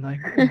 rather than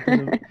like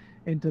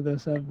into the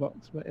serve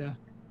box. But yeah,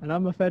 and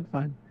I'm a Fed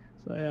fan,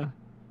 so yeah.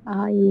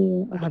 Are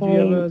you Have you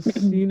okay? ever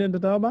seen a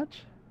Nadal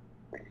match?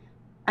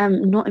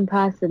 Not in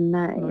person,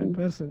 Not in no.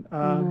 person.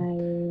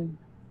 No.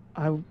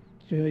 I,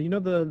 you know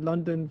the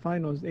London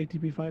finals,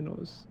 ATP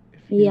finals.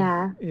 If you,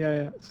 Yeah.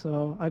 yeah.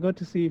 So I got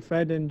to see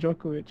Fed and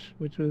Djokovic,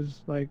 which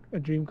was like a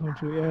dream come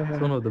true. It's Yeah,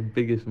 one of the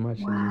biggest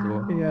matches as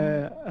well. Wow.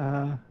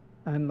 yeah.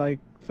 And like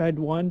Fed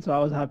won, so I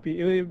was happy.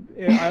 It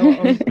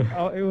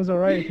was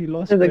alright if he It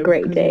lost, was a but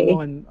great because he day.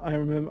 won, I'm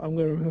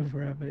gonna remember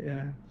forever.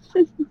 Yeah,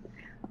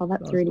 Oh, that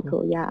that's was really cool.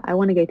 cool. Yeah, I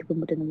want to go to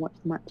Wimbledon and watch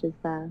the matches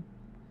there.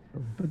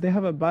 But they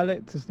have a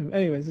ballot system.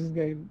 Anyways, this is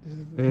getting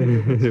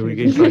a bit We strange.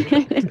 get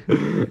sidetracked.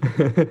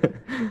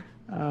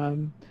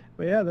 Um,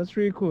 but yeah, that's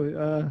really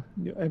cool.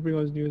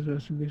 Everyone's New Year's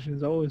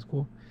resolutions are always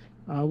cool.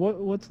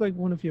 What's like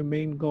one of your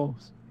main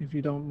goals, if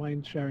you don't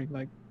mind sharing?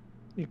 Like,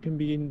 it can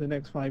be in the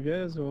next 5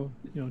 years or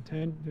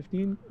 10,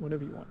 15,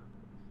 whatever you want.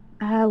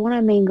 One of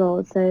my main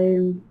goals.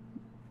 So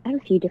I have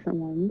a few different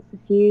ones.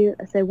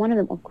 So one of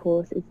them, of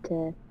course, is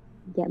to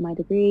get my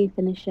degree,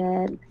 finish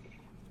it.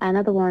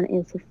 Another one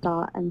is to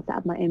start and set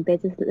up my own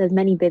business. There's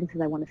many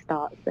businesses I want to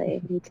start, so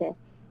I need to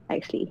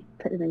actually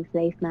put them in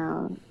place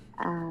now.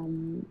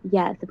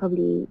 Yeah, so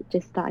probably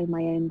just starting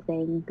my own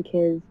thing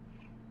because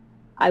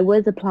I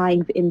was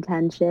applying for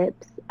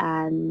internships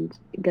and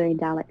going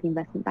down like the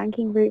investment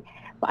banking route,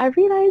 but I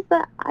realized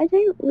that I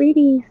don't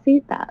really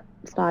suit that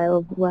style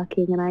of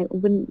working, and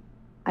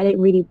I don't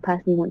really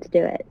personally want to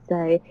do it.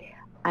 So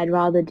I'd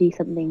rather do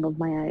something of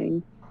my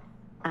own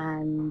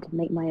and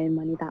make my own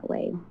money that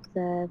way.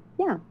 So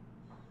yeah,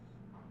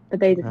 but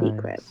those are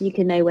secret. You Nice.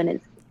 can know when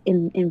it's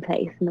in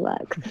place in the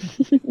works.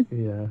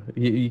 Yeah,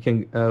 you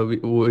can.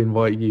 We'll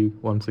invite you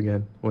once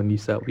again when you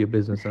set up your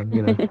business and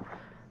Yeah,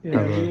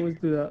 have we a. always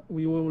do that.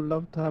 We would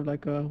love to have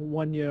like a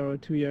 1 year or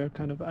 2 year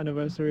kind of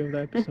anniversary of the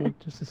episode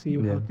just to see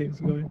Yeah. how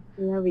things are going.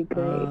 That'd be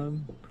great.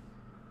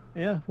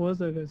 Yeah, what was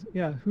that, guys?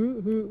 Yeah,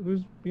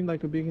 who's been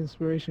like a big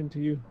inspiration to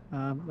you,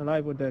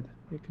 alive or dead?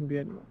 It can be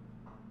anyone.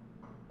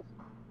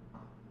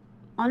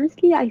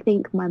 Honestly, I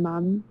think my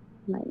mum,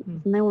 like, Hmm.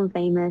 no one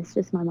famous,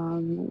 just my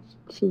mum. Like,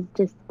 she's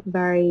just a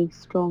very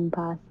strong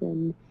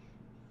person,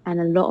 and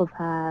a lot of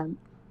her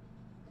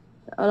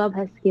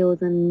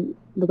skills and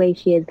the way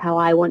she is how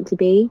I want to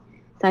be.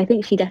 So I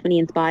think she definitely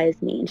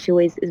inspires me, and she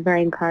always is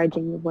very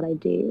encouraging with what I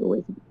do.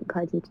 Always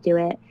encourages me to do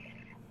it.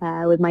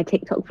 With my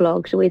TikTok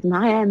vlog, she always,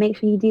 Maya, make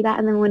sure you do that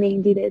in the morning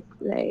and do this.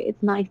 So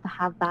it's nice to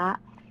have that.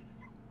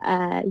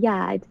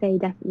 Yeah, I'd say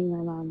definitely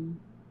my mum.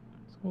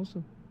 It's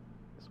awesome.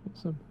 It's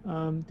awesome.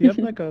 Do you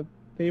have like a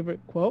favorite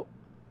quote,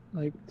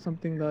 like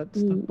something that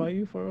stuck by Mm,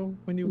 you for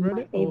when you read My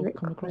it or favorite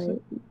come across it?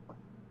 quote.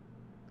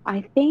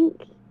 I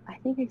think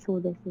I saw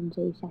this in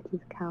Jay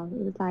Shetty's account.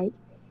 It was like,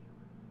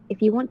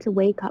 if you want to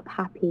wake up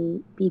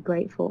happy, be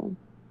grateful.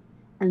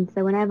 And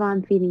so whenever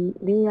I'm feeling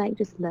really like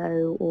just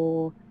low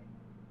or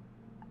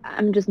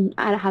I don't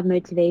have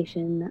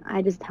motivation,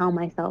 I just tell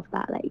myself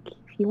that like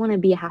if you want to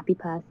be a happy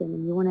person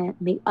and you want to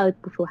make other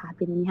people feel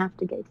happy, then you have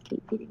to go to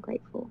sleep feeling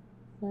grateful.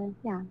 So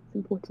yeah, it's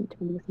important to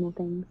remember the small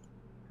things.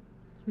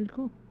 It's really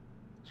cool.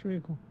 It's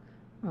really cool.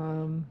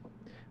 Um,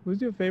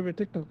 who's your favorite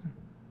TikToker?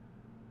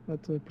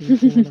 That's a pretty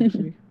cool one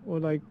actually. Or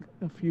like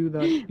a few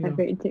that My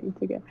favorite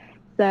TikToker.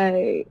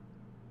 So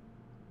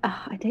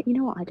I don't, you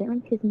know what? I don't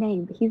remember his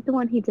name, but he's the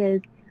one who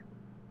does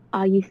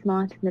 "Are You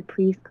Smarter Than a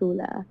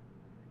Preschooler?"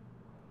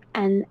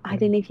 And I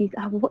don't know if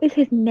what is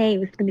his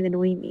name? It's going to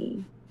annoy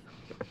me.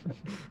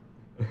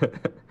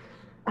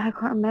 I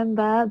can't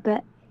remember,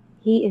 but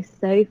he is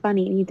so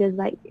funny, and he does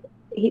like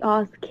he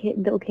asks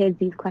little kids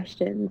these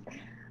questions,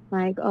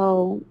 like,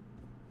 "Oh,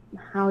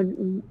 how,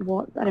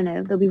 what?" I don't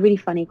know. They'll be really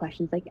funny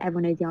questions, like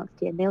everyone knows the answer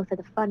to, and they'll say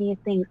the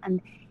funniest things,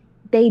 and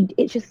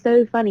it's just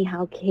so funny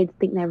how kids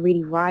think they're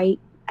really right,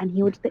 and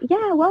he would just say,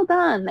 "Yeah, well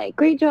done, like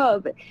great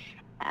job,"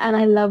 and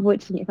I love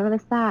watching it. If I'm ever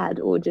sad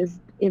or just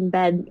in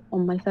bed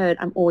on my phone,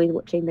 I'm always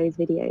watching those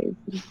videos.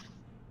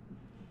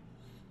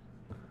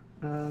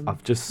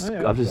 Oh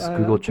yeah, I've just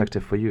Google checked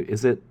it for you.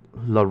 Is it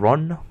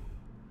Laron?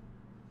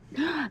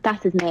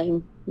 That's his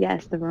name.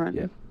 Yes, the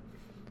Yeah. run.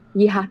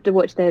 You have to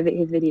watch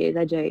his videos.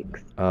 They're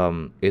jokes.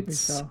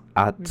 It's shall.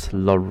 at We shall.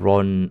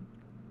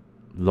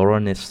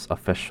 Lauronis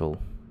official.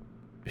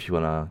 If you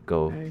wanna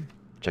go Hey,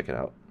 check it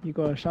out. you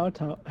got a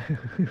shout out.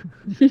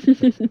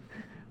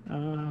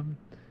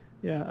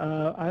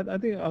 Yeah, I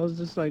think I was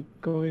just like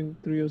going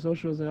through your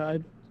socials, and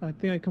I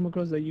think I come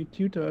across that you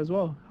tutor as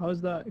well.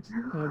 How's that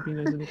been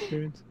as an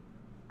experience?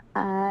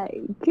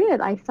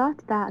 Good. I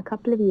started that a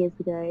couple of years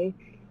ago,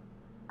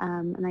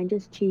 and I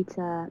just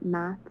tutor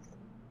maths,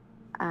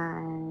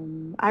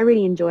 and I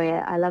really enjoy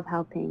it. I love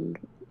helping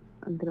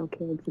little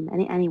kids and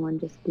anyone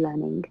just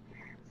learning.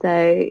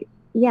 So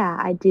yeah,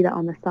 I do that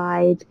on the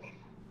side,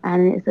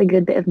 and it's a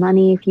good bit of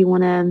money if you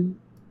want to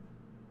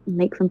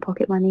make some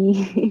pocket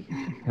money.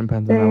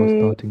 Depends on our So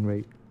starting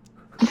rate.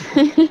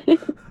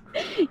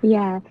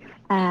 yeah,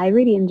 I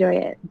really enjoy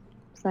it.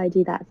 So I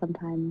do that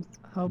sometimes.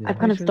 How Yeah. I've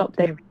kind of patient stopped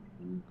do you though. have,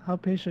 how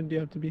patient do you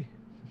have to be?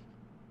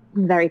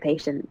 I'm very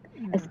patient,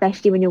 Yeah.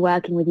 especially when you're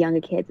working with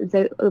younger kids. And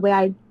so the way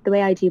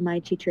I do my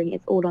tutoring,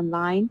 it's all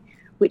online,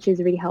 which is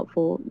really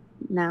helpful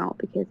now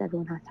because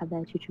everyone has to have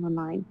their tutoring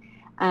online.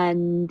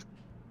 And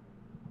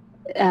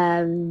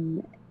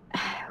um,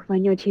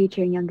 when you're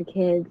tutoring younger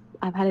kids,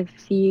 I've had a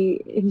few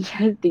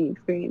interesting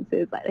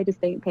experiences. Like they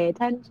just don't pay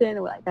attention,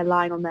 or like they're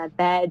lying on their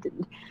bed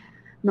and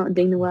not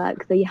doing the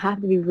work. So you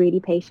have to be really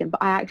patient.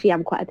 But I actually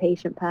am quite a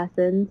patient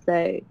person.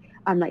 So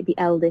I'm like the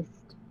eldest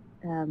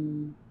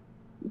um,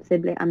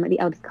 sibling. I'm like the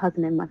eldest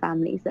cousin in my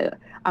family. So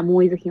I'm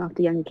always looking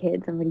after younger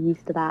kids. I'm really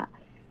used to that.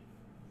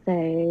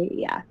 So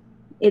yeah,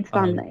 it's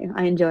fun I though.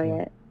 I enjoy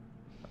yeah. it.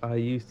 I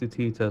used to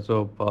tutor as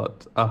well,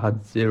 but I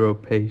had zero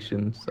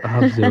patience. I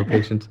have zero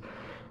patience.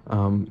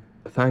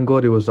 Thank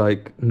God it was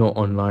like not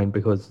online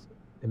because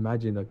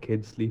imagine a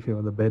kid sleeping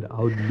on the bed,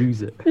 I would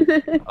lose it.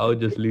 I would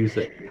just lose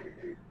it.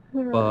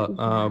 But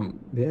Yeah.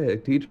 yeah,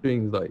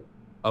 tutoring is like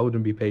I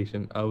wouldn't be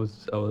patient. I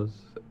was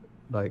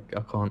like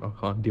I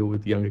can't deal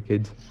with younger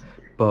kids.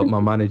 But my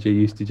manager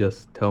used to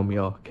just tell me,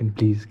 "Oh, can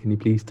you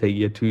please take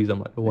year twos?" I'm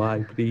like,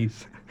 "Why,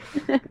 please?"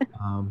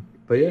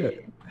 But yeah,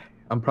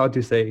 I'm proud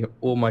to say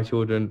all my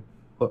children,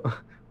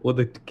 all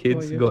the Oh,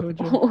 kids your got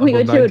children. All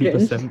your above children.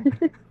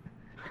 90%.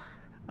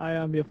 I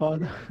am your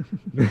father.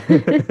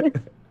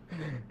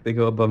 They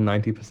go above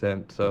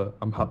 90%, so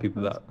I'm happy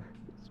with That's, that.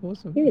 that's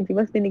awesome. Good. You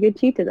must have been a good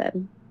tutor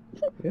then.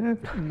 Yeah.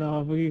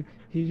 No,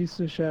 he used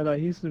to share like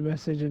he used to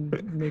message and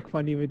make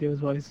funny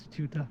videos while he's a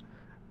tutor.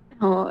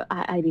 Oh,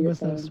 I He do the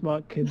must have same.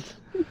 smart kids.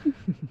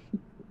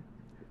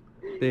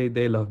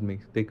 They loved me.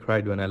 They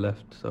cried when I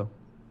left, so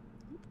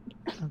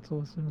That's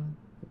awesome, man.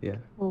 yeah,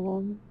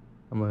 Oh.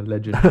 I'm a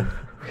legend.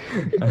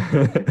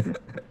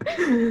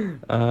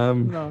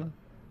 um, No,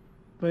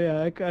 but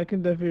yeah, I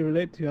can definitely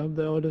relate to you. I'm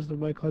the oldest of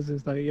my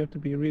cousins. Like you have to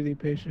be really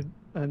patient,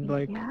 and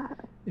like Yeah.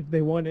 if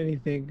they want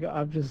anything,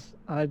 I just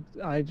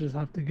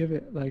have to give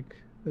it. Like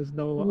there's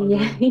no Yeah.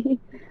 other.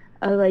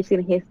 Otherwise, you're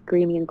gonna hear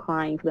screaming and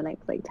crying for the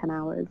next like 10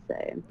 hours. So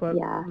But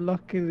yeah.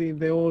 luckily,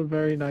 they're all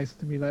very nice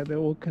to me. Like they're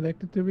all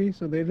connected to me,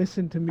 so they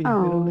listen to me.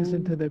 They don't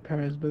listen Oh, to their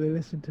parents, but they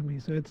listen to me.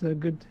 So it's a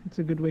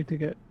good way to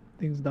get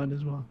things done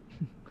as well.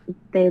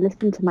 they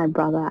listen to my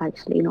brother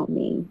actually, not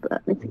me,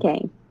 but it's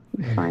okay.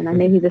 It's fine. I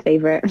know he's a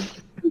favorite.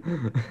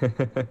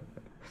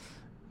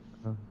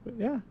 But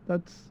yeah,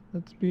 that's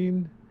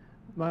been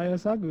Maiya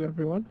Sagoo,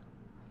 everyone.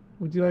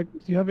 Do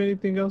you have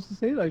anything else to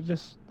say? Like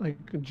just like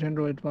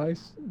general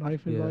advice,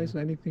 life yeah, advice,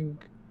 anything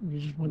you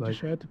just want to like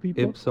share to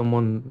people? if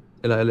someone,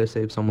 like let's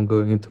say if someone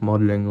going into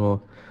modeling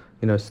or,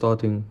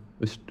 starting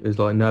is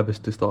like nervous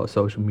to start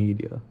social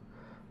media,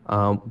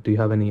 do you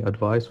have any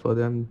advice for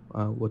them?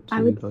 What I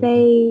to would like?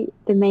 say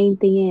the main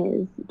thing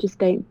is just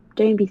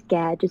don't be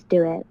scared, just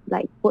do it.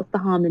 Like what's the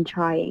harm in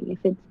trying? If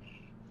it's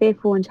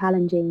fearful and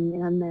challenging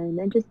and unknown,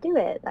 then just do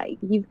it. Like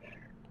you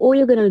all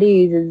you're gonna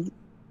lose is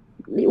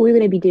all you're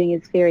gonna be doing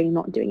is fearing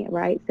not doing it,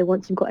 right? So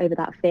once you've got over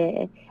that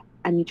fear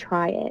and you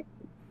try it,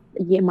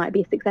 it might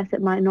be a success,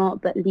 it might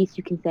not, but at least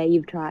you can say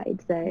you've tried.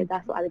 So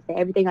that's what I would say.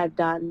 Everything I've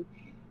done,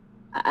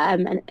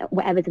 and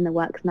whatever's in the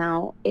works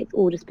now, it's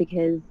all just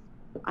because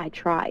I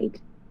tried.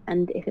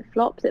 And if it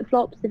flops, it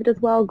flops. If it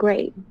does well,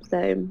 great.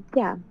 So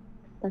yeah,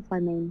 that's my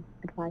main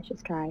advice.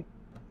 Just try.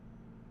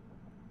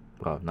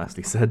 Wow,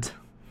 nicely said.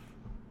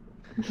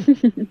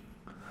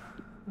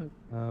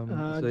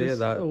 So yeah, Just a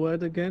that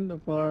word again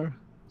of our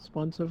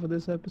sponsor for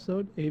this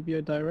episode,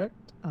 Avia Direct.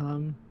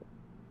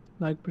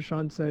 Like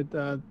Prashant said,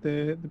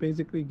 they're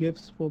basically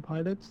gifts for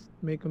pilots,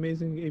 make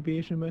amazing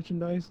aviation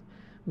merchandise.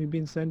 We've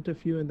been sent a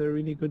few and they're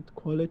really good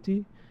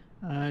quality.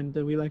 And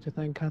we like to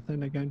thank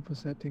Catherine again for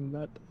setting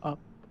that up.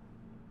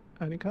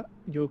 Anika,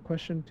 your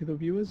question to the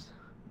viewers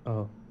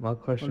my or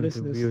question to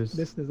listeners? viewers,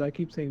 Listeners, I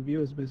keep saying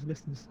viewers, but it's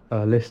listeners.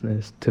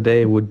 listeners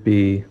today would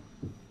be,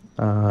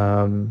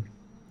 um,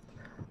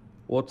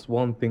 what's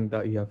one thing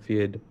that you have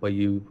feared but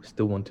you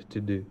still wanted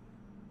to do?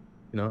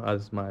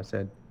 As Maya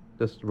said,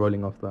 just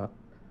rolling off that.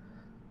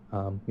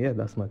 Yeah,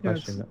 that's my Yeah,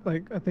 it's question.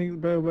 like I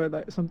think better word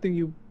like something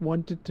you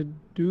wanted to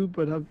do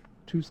but are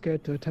too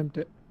scared to attempt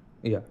it.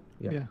 Yeah,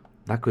 yeah, Yeah.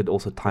 That could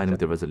also tie in with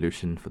the exactly.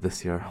 resolution for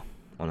this year,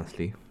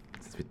 honestly,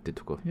 since we did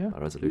talk Yeah.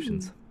 about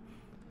resolutions.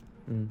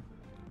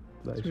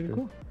 That It's is really true.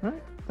 cool. All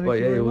right. Thank But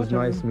you yeah, it very was much,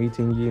 nice everyone.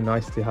 meeting you.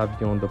 Nice to have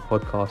you on the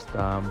podcast.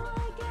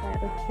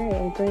 That was great. I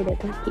enjoyed it.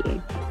 Thank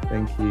you.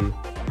 Thank you.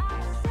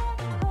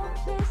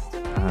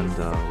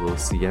 And we'll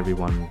see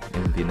everyone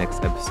in the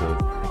next episode.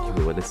 Thank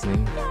you for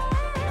listening.